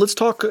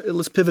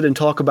let's pivot and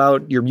talk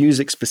about your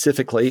music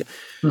specifically.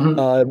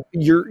 Mm-hmm.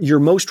 Your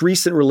most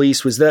recent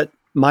release, was that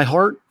My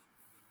Heart?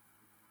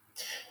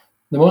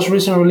 The most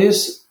recent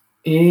release,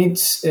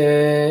 it's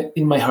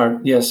In My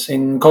Heart, yes,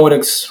 in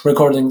Codex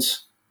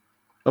Recordings.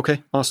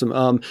 Okay, awesome.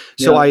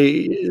 So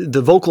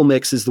the vocal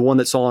mix is the one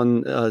that's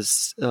on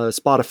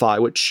Spotify,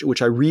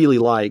 which I really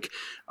like.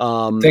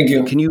 Thank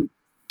you. Can you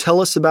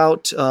tell us a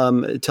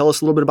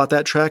little bit about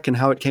that track and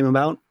how it came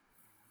about?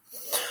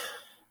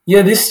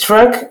 Yeah, this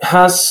track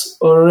has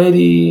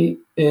already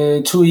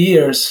 2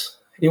 years.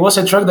 It was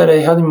a track that I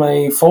had in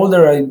my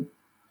folder.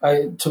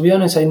 I to be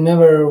honest, I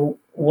never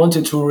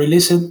wanted to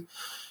release it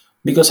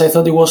because I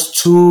thought it was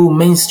too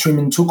mainstream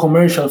and too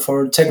commercial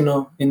for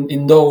techno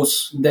in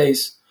those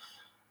days.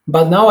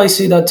 But now I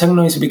see that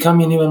techno is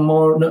becoming even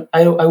more,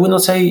 I would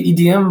not say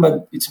EDM,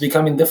 but it's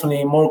becoming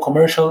definitely more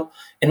commercial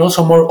and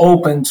also more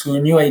open to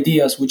new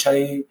ideas, which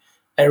I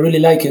really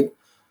like it.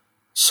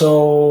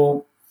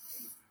 So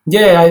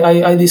yeah,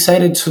 I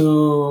decided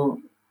to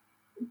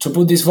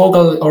put this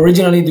vocal.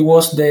 Originally, it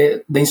was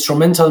the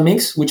instrumental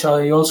mix, which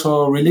I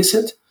also released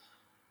it.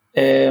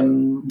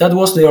 That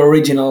was the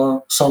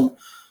original song.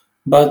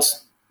 But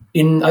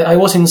I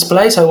was in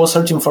Splice, I was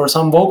searching for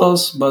some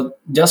vocals, but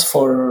just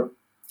for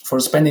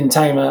spending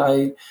time.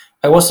 I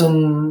was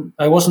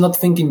not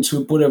thinking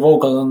to put a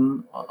vocal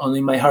on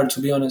In My Heart,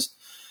 to be honest.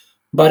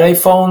 But I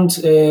found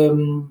a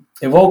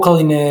vocal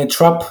in a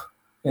trap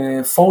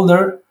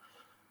folder.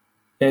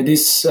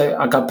 This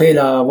a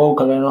cappella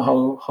vocal, I don't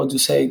know how to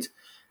say it.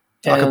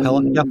 A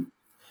cappella, yeah.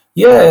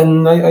 Yeah,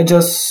 and I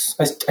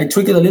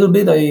tweak it a little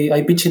bit.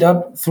 I pitch it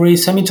up 3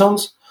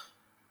 semitones.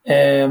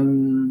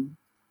 And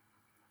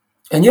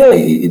yeah,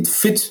 it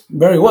fits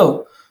very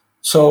well.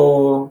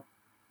 So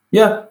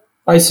yeah,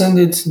 I sent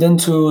it then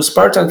to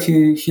Spartak.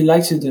 He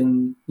likes it,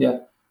 and yeah,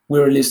 we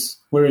released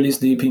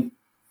the EP.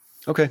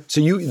 Okay, so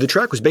the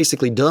track was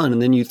basically done,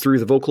 and then you threw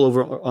the vocal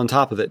over on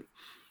top of it.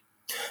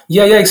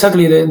 Yeah,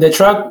 exactly. The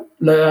track,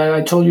 like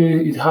I told you,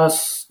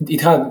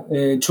 it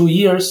had 2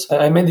 years.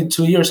 I made it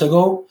 2 years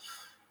ago,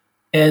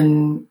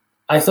 and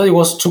I thought it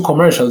was too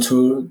commercial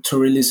to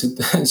release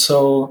it.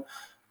 So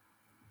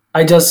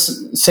I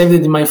just saved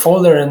it in my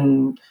folder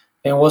and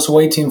was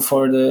waiting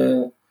for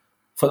the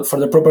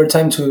proper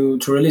time to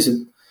release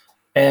it.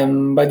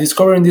 And by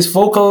discovering this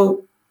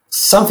vocal,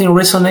 something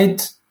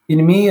resonated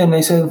in me, and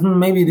I said,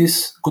 maybe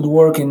this could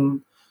work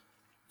in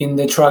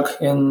the track.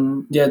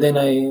 And yeah, then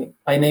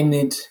I named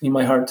it In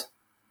My Heart.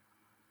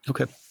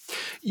 Okay.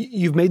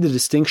 You've made the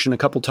distinction a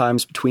couple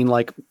times between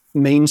like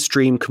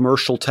mainstream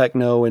commercial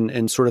techno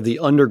and sort of the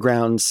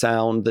underground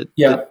sound that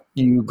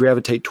you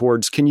gravitate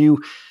towards. Can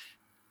you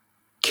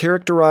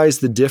characterize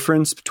the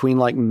difference between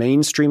like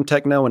mainstream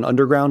techno and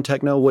underground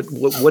techno?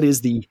 What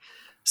is the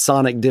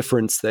sonic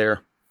difference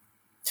there?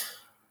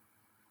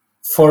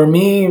 For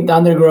me, the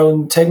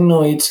underground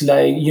techno, it's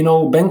like,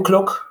 Ben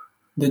Klock,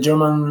 the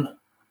German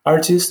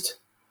artist.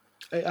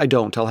 I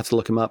don't. I'll have to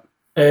look him up.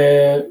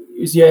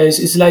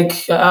 It's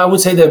like, I would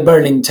say, the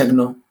Berlin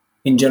techno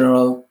in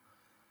general.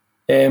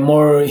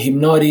 More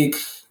hypnotic,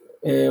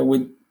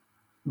 with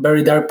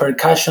very dark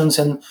percussions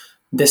and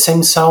the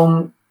same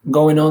sound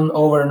going on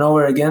over and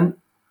over again.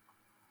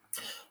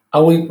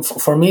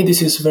 For me,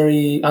 this is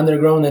very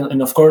underground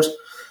and of course,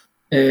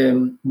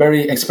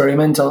 very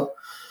experimental.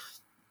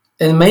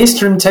 And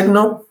mainstream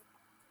techno,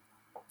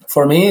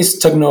 for me, is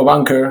Techno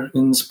Bunker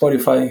in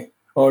Spotify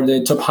or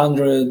the top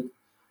 100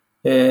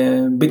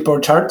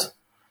 Beatport chart.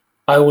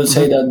 I will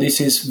say that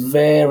this is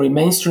very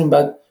mainstream,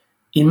 but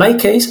in my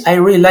case, I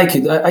really like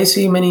it. I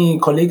see many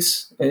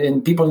colleagues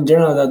and people in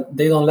general that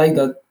they don't like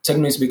that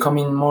techno is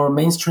becoming more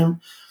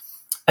mainstream.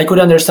 I could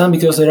understand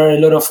because there are a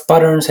lot of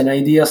patterns and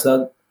ideas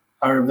that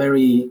are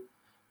very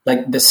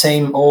like the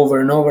same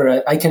over and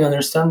over. I can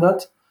understand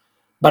that.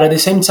 But at the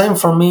same time,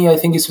 for me, I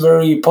think it's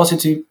very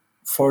positive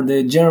for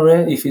the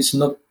genre if it's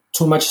not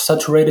too much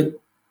saturated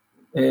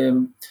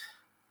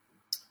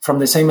from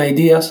the same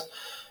ideas,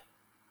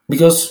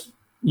 because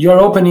you're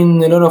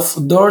opening a lot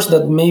of doors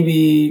that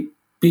maybe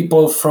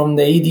people from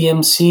the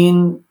EDM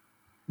scene,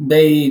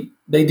 they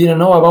didn't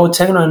know about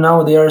techno, and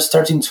now they are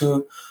starting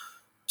to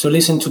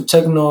listen to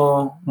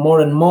techno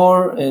more and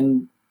more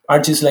and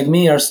artists like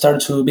me are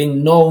start to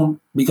being known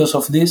because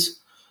of this.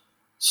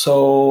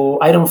 So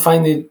I don't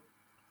find it.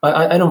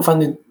 I don't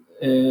find it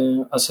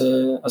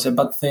as a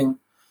bad thing.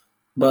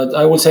 But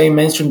I would say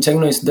mainstream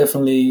techno is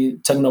definitely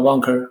techno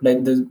bunker,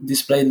 like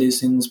this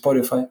playlist in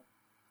Spotify.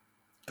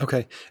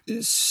 Okay.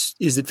 Is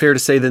it fair to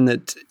say then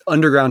that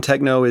underground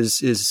techno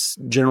is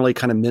generally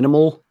kind of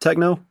minimal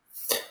techno?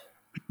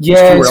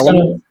 Yeah,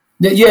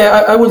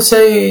 I would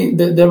say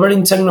the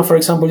very techno, for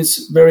example,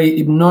 is very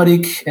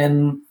hypnotic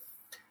and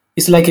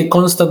it's like a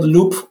constant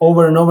loop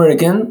over and over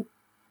again.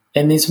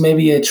 And it's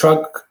maybe a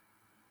track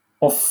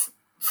of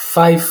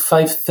 5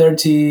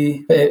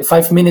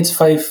 minutes,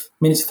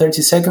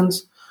 30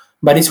 seconds,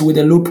 but it's with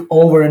a loop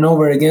over and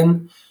over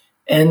again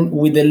and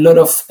with a lot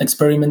of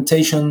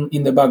experimentation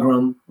in the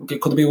background. Okay,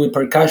 it could be with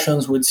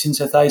percussions, with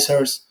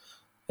synthesizers.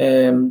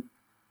 And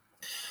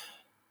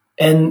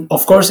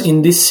of course,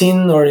 in this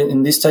scene or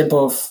in this type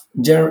of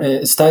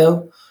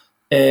style,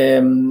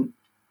 it's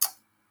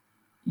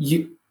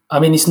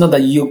not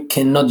that you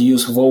cannot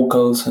use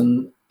vocals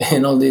and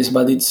all this,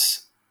 but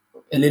it's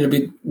a little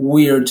bit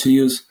weird to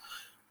use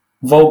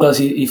vocals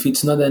if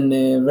it's not in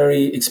a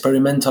very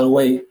experimental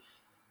way.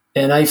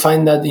 And I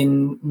find that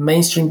in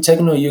mainstream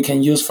techno, you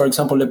can use, for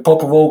example, a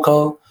pop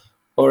vocal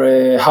or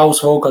a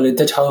house vocal, a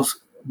tech house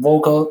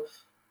vocal,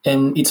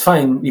 and it's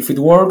fine. If it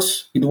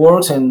works, it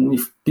works. And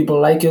if people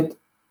like it,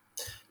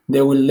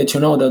 they will let you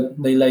know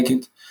that they like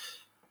it.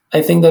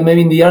 I think that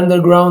maybe in the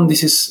underground,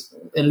 this is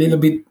a little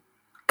bit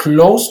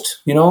closed,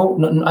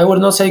 I would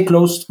not say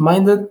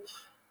closed-minded,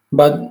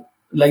 but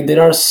like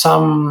there are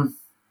some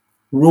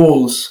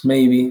rules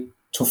maybe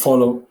to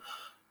follow.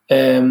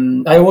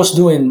 I was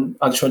doing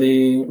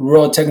actually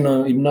raw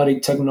techno,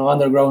 hypnotic techno,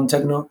 underground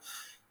techno,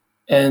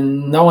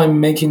 and now I'm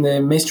making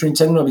the mainstream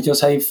techno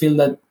because I feel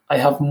that I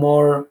have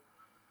more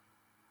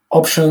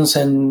options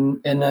and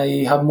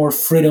I have more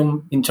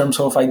freedom in terms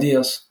of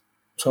ideas.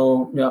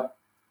 So yeah.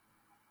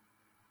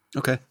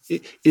 Okay.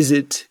 Is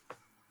it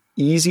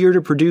easier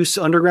to produce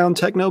underground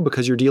techno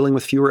because you're dealing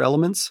with fewer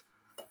elements?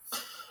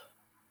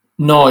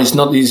 No, it's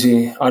not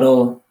easy at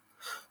all.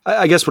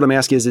 I guess what I'm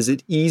asking is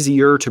it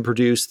easier to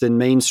produce than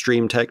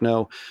mainstream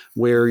techno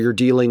where you're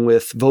dealing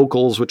with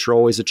vocals, which are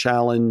always a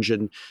challenge,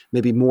 and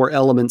maybe more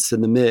elements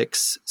in the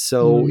mix?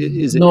 So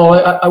is it... No,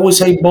 I would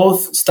say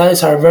both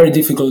styles are very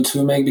difficult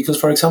to make because,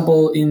 for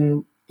example,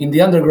 in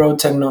the underground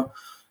techno,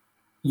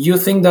 you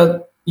think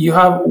that you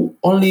have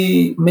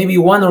only maybe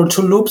 1 or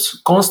 2 loops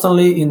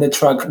constantly in the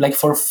track, like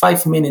for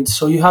 5 minutes.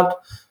 So you have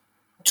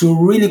to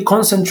really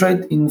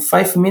concentrate in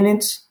 5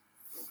 minutes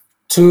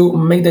to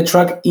make the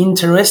track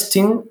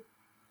interesting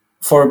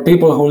for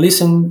people who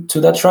listen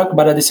to that track,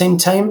 but at the same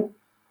time,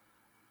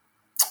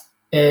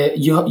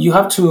 you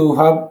have to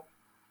have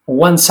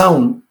one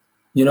sound,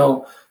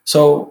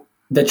 So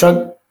the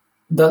track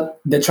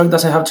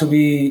doesn't have to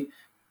be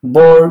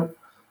bored,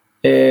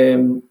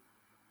 and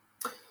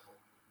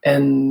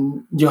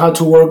you have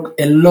to work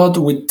a lot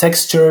with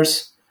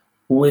textures,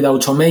 with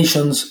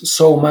automations.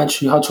 So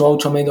much you have to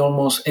automate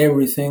almost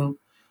everything.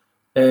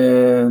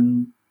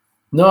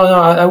 No,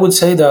 I would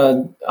say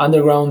that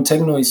underground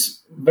techno is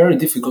very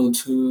difficult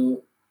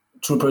to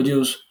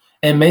produce.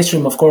 And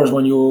mainstream, of course,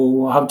 when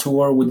you have to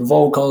work with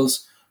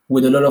vocals,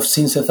 with a lot of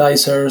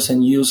synthesizers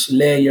and use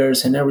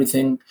layers and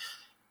everything,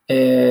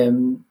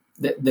 the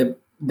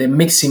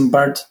mixing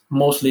part,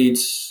 mostly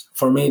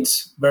for me,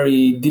 it's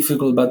very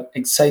difficult but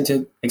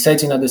exciting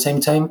at the same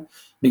time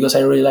because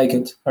I really like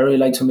it. I really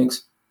like to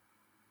mix.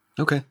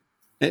 Okay.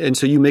 And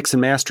so you mix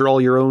and master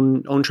all your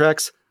own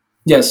tracks?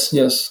 Yes.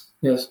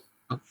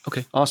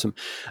 Okay, awesome.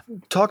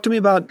 Talk to me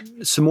about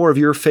some more of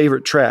your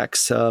favorite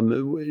tracks.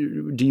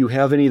 Do you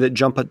have any that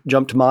jump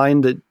to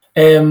mind? That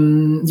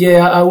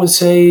yeah, I would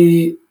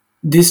say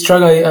this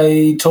track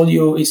I told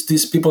you is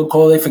this People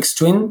Call FX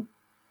Twin.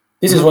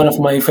 This is one of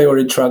my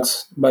favorite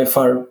tracks by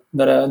far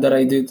that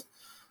I did.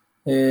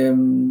 I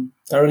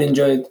really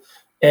enjoy it,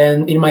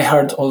 and in my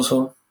heart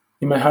also.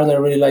 In my heart, I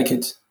really like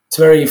it. It's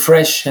very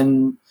fresh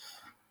and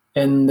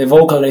the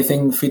vocal I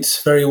think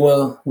fits very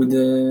well with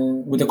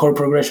the chord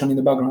progression in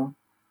the background.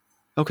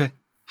 Okay.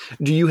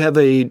 Do you have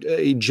a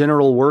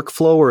general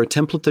workflow or a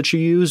template that you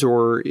use,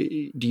 or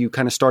do you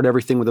kind of start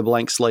everything with a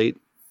blank slate?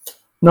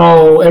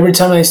 No, every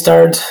time I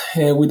start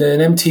with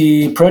an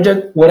empty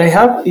project, what I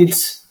have,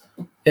 it's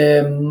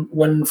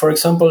when, for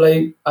example,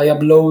 I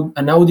upload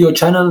an audio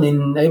channel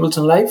in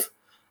Ableton Live,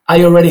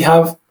 I already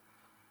have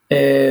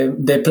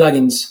the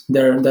plugins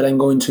there that I'm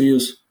going to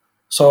use.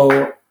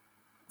 So,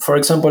 for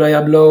example, I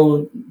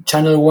upload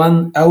channel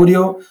 1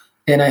 audio,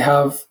 and I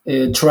have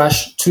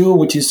Trash 2,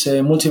 which is a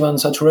multiband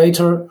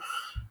saturator.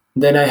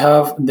 Then I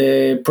have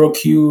the Pro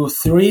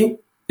Q3.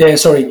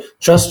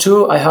 Trash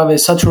 2, I have a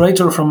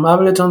saturator from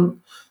Ableton.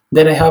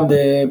 Then I have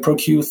the Pro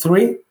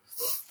Q3.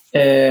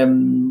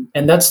 And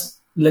that's,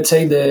 let's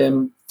say,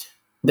 the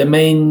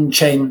main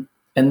chain.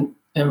 And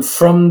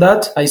from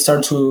that, I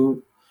start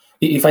to,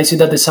 if I see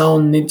that the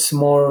sound needs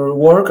more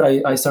work,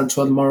 I start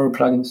to add more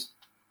plugins.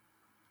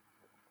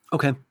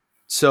 Okay.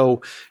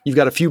 So you've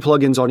got a few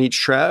plugins on each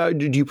track.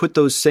 Do you put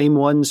those same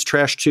ones,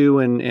 Trash 2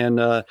 and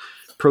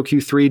Pro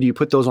Q3, do you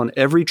put those on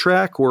every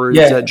track, or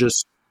is that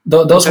just...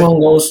 Those one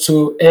goes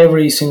to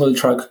every single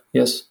track,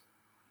 yes.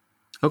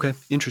 Okay,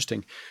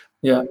 interesting.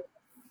 Yeah.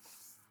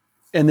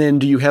 And then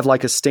do you have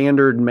like a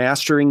standard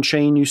mastering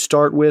chain you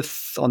start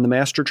with on the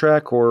master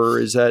track, or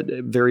is that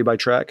vary by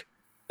track?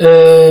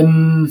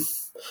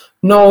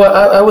 No,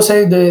 I would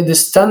say the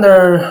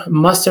standard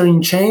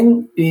mastering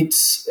chain,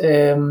 it's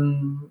a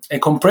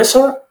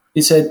compressor.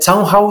 It's a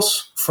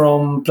Townhouse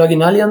from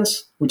Plugin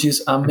Alliance, which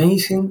is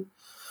amazing.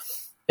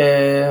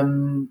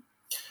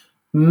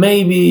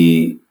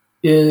 Maybe,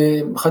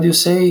 how do you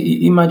say,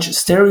 Image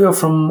Stereo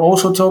from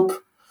Isotope.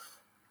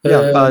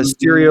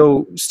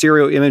 Stereo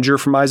Imager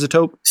from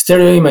Isotope.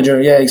 Stereo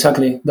Imager, yeah,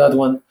 exactly, that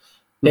one.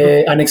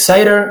 An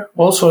exciter,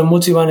 also a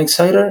multiband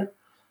exciter.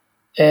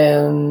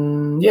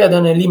 And yeah,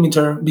 then a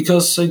limiter,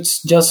 because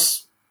it's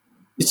just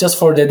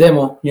for the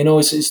demo,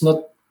 it's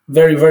not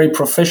very, very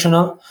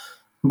professional,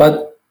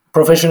 but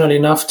professional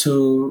enough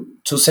to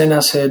send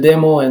us a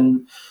demo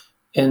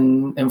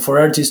and for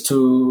artists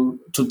to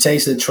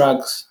taste the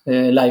tracks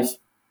live.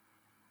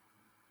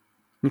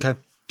 Okay,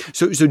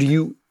 so do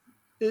you,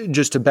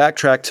 just to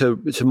backtrack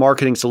to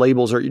marketing to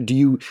labels, or do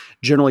you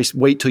generally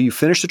wait till you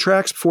finish the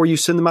tracks before you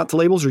send them out to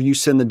labels, or you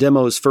send the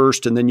demos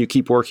first and then you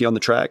keep working on the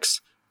tracks?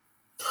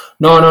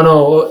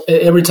 No.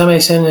 Every time I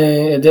send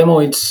a demo,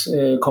 it's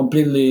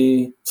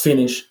completely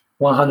finished,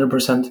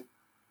 100%.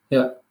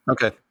 Yeah.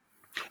 Okay.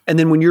 And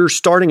then when you're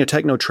starting a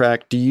techno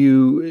track,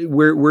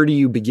 where do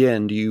you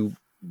begin? Do you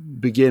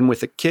begin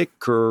with a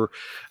kick or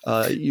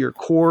your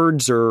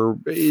chords, or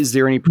is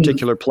there any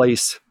particular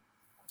place?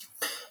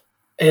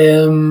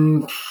 I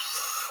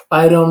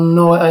don't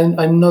know.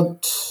 I'm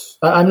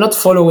not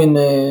following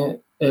a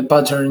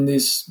pattern.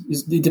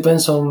 It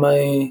depends on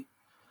my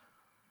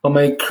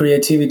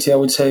creativity, I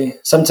would say.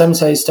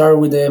 Sometimes I start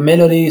with the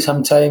melody,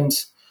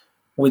 sometimes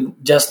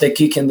with just the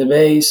kick and the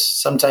bass,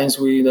 sometimes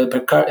with the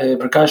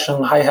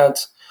percussion,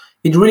 hi-hat.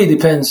 It really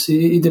depends.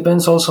 It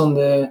depends also on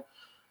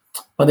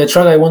the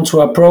track I want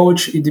to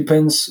approach. It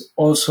depends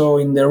also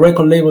in the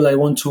record label I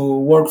want to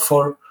work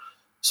for.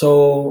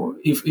 So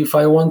if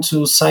I want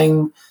to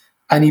sign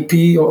an EP,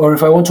 or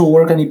if I want to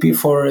work an EP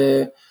for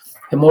a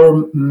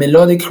more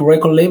melodic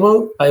record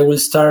label, I will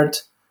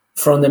start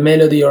from the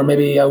melody, or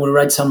maybe I will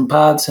write some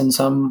pads and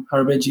some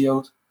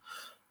arpeggios.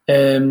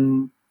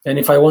 And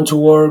if I want to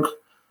work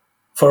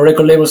for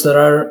record labels that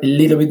are a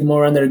little bit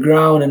more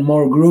underground and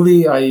more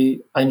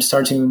groovy, I'm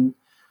starting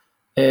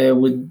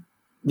with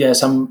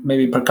some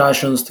maybe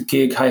percussions, the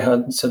kick,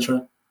 hi-hat,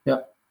 etc.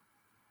 Yeah.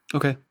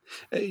 Okay.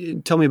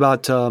 Tell me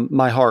about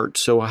My Heart.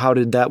 So how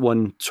did that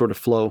one sort of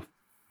flow?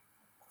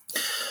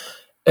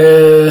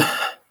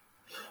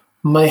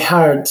 My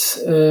Heart.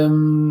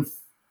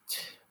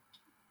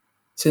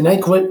 It's a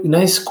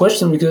nice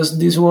question, because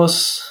this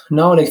was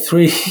now like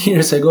 3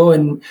 years ago,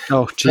 and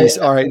oh, geez,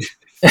 all right,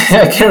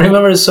 I can't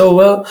remember it so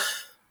well.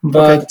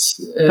 But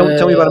okay.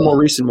 Tell me about a more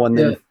recent one.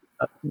 Then,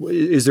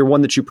 is there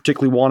one that you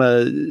particularly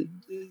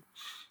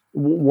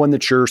one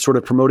that you're sort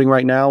of promoting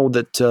right now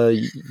that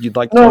you'd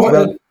like to talk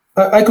about?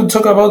 I could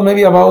talk about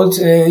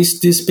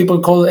these people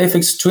called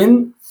Aphex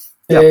Twin.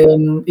 Yeah.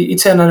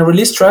 It's an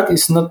unreleased track.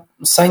 It's not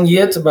signed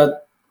yet,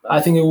 but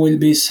I think it will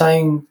be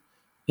signed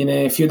in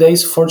a few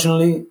days,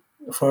 fortunately,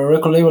 for a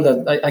record label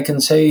that I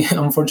can say,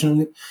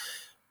 unfortunately.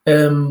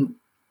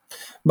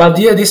 But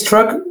yeah, this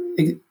track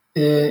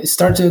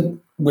started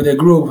with a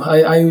group.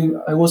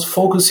 I was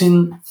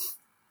focusing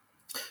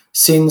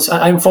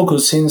I'm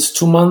focused since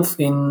 2 months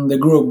in the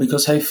group,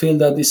 because I feel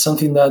that it's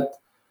something that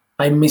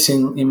I'm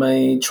missing in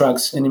my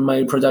tracks and in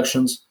my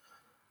productions.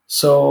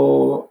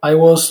 So I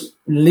was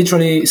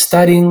literally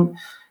studying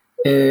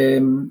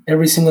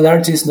every single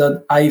artist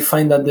that I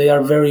find that they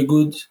are very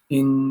good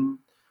in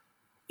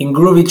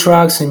groovy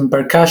tracks, in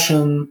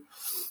percussion,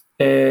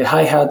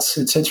 hi-hats,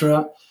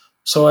 etc.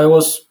 So I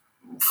was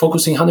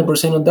focusing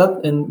 100% on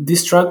that. And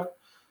this track,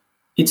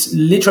 it's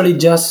literally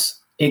just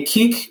a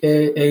kick,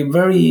 a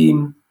very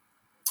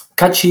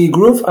catchy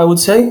groove, I would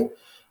say,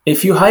 a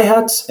few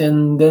hi-hats,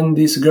 and then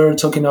this girl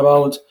talking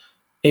about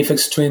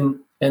Aphex Twin.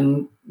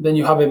 And then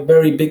you have a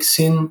very big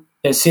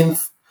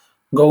synth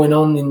going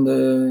on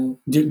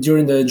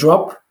during the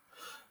drop.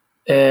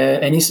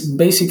 And it's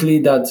basically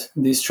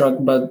this track,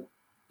 but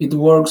it's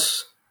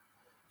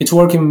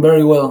working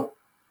very well,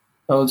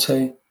 I would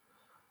say.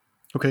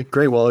 Okay,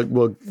 great. Well,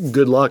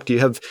 good luck. Do you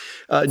have,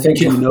 do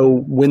you know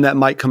when that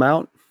might come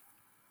out?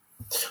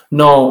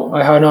 No,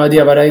 I have no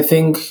idea, but I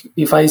think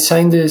if I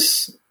sign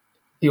this,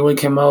 it will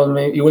come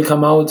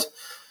out,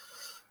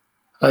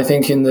 I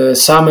think in the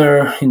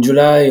summer, in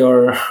July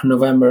or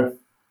November.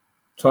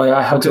 So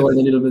I have to wait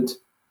a little bit.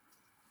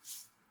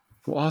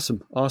 Well,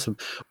 awesome.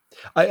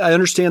 I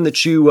understand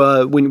that you,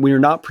 when you're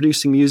not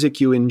producing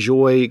music, you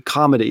enjoy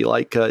comedy.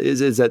 Like,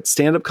 is that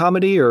stand-up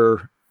comedy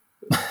or?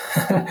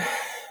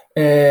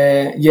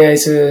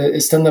 It's a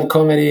stand-up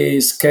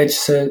comedy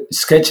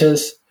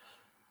sketches.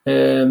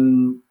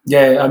 I'm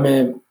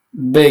a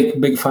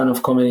big fan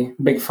of comedy.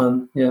 Big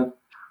fan. Yeah.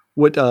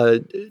 What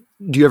do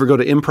you ever go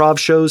to improv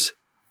shows?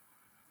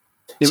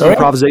 Sorry?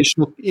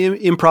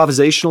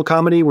 Improvisational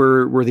comedy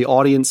where the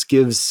audience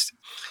gives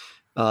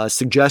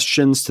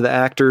suggestions to the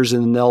actors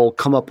and they'll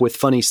come up with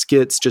funny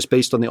skits just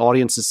based on the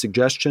audience's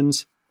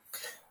suggestions.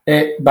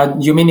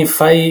 But you mean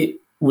if I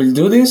will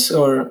do this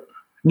or?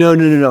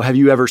 No. Have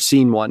you ever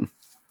seen one?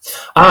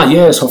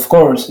 Yes, of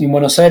course. In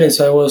Buenos Aires,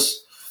 there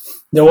was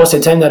a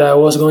time that I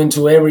was going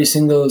to every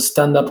single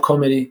stand-up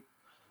comedy.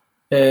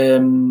 I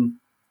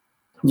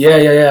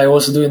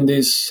was doing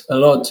this a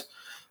lot.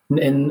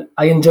 And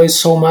I enjoy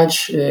so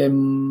much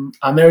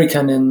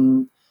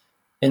American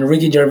and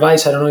Ricky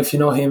Gervais. I don't know if you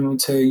know him.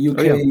 It's a UK.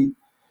 Oh,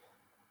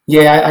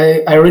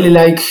 yeah. I really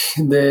like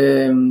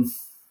the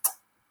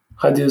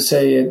how do you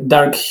say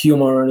dark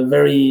humor. The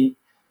very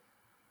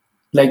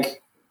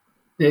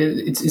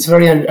it's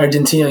very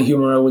Argentinian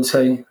humor. I would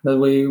say that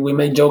we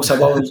make jokes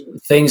about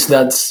things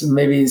that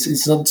maybe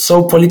it's not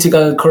so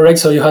politically correct.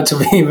 So you have to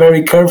be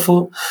very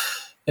careful.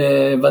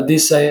 But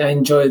this I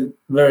enjoyed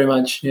very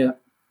much. Yeah.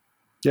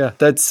 Yeah,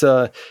 that's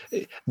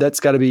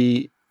got to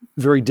be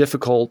very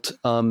difficult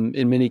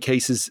in many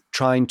cases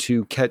trying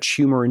to catch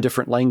humor in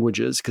different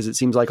languages because it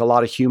seems like a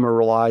lot of humor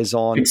relies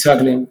on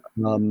exactly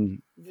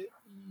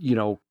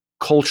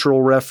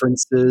cultural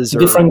references.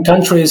 Different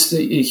countries,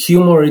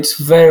 humor it's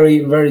very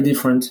very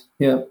different.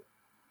 Yeah,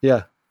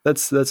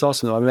 that's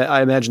awesome though. I mean,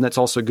 I imagine that's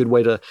also a good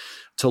way to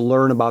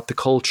learn about the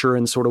culture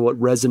and sort of what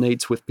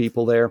resonates with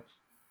people there.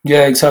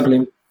 Yeah,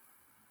 exactly.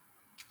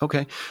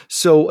 Okay.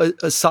 So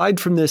aside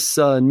from this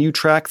new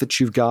track that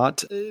you've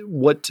got,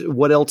 what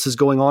else is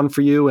going on for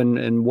you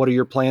and what are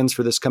your plans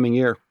for this coming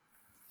year?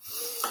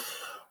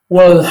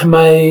 Well,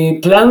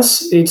 my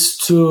plans is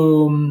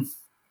to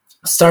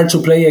start to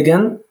play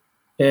again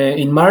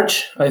in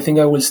March. I think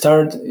I will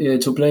start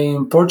to play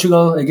in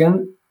Portugal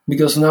again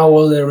because now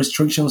all the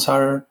restrictions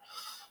are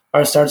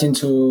starting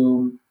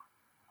to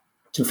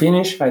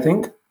finish, I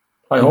think.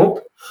 I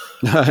hope.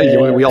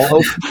 We all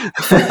hope.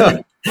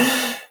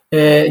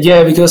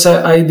 Because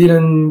I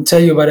didn't tell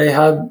you, but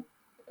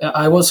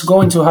I was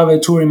going to have a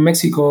tour in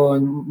Mexico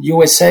and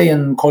USA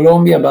and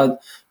Colombia,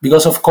 but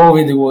because of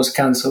COVID, it was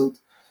canceled.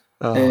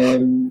 Oh.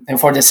 And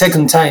for the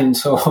second time.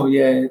 So,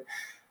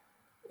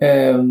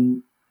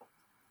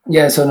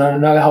 So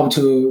now I have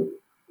to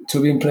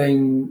be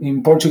playing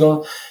in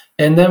Portugal.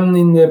 And then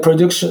in the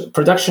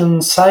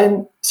production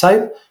side,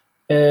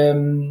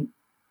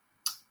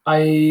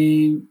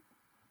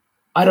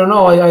 I don't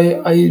know.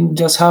 I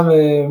just have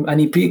an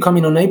EP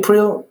coming on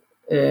April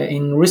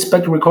in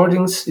Respect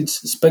Recordings.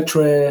 It's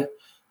Spectre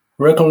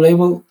record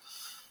label.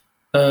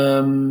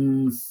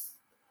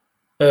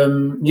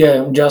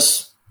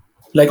 Just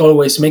like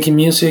always, making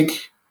music,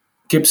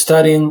 keep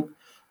studying,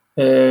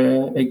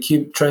 I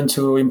keep trying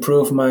to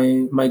improve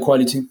my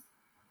quality.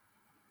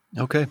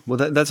 Okay, well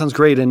that sounds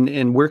great.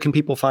 And where can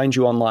people find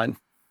you online?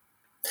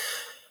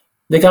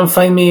 They can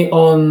find me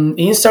on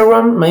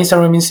Instagram. My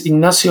Instagram is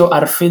Ignacio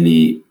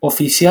Arfeli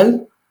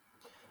Oficial.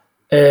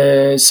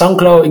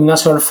 SoundCloud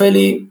Ignacio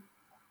Arfeli,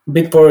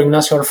 Beatport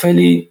Ignacio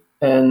Arfeli,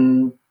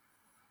 and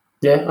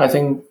I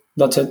think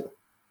that's it.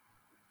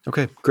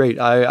 Okay, great.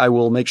 I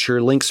will make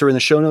sure links are in the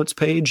show notes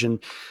page. And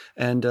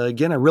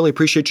again, I really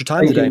appreciate your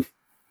time today.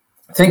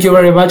 Thank you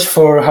very much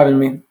for having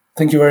me.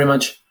 Thank you very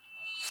much.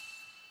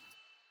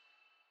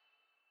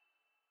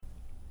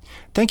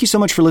 Thank you so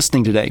much for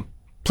listening today.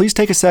 Please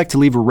take a sec to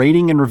leave a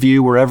rating and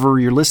review wherever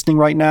you're listening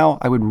right now.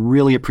 I would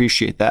really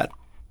appreciate that.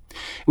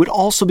 It would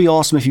also be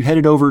awesome if you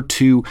headed over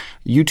to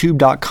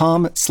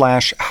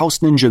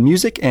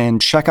youtube.com/houseninjamusic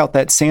and check out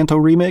that Santo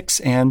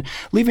remix and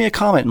leave me a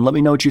comment and let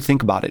me know what you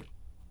think about it.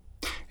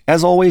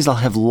 As always, I'll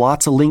have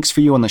lots of links for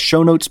you on the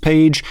show notes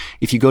page.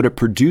 If you go to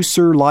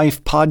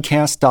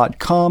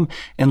producerlifepodcast.com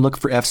and look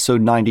for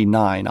episode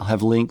 99, I'll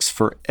have links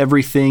for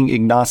everything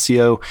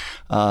Ignacio,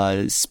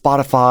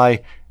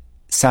 Spotify,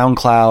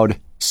 SoundCloud,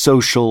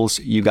 socials,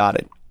 you got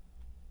it.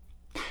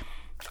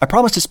 I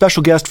promised a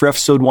special guest for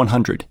episode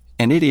 100,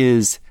 and it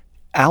is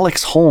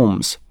Alex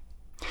Holmes.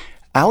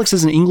 Alex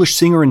is an English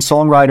singer and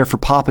songwriter for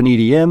pop and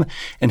EDM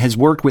and has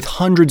worked with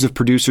hundreds of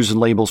producers and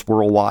labels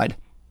worldwide.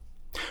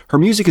 Her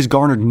music has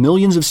garnered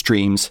millions of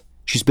streams.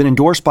 She's been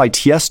endorsed by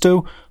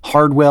Tiesto,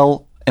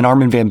 Hardwell, and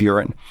Armin van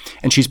Buuren,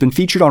 and she's been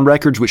featured on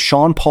records with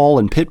Sean Paul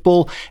and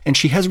Pitbull, and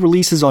she has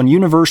releases on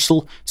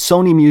Universal,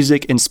 Sony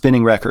Music, and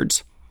Spinning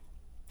Records.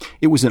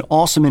 It was an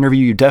awesome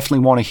interview you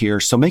definitely want to hear,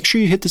 so make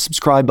sure you hit the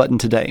subscribe button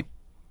today.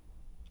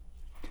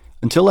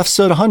 Until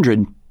episode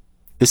 100,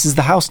 this is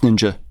the House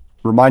Ninja,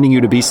 reminding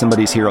you to be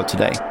somebody's hero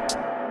today.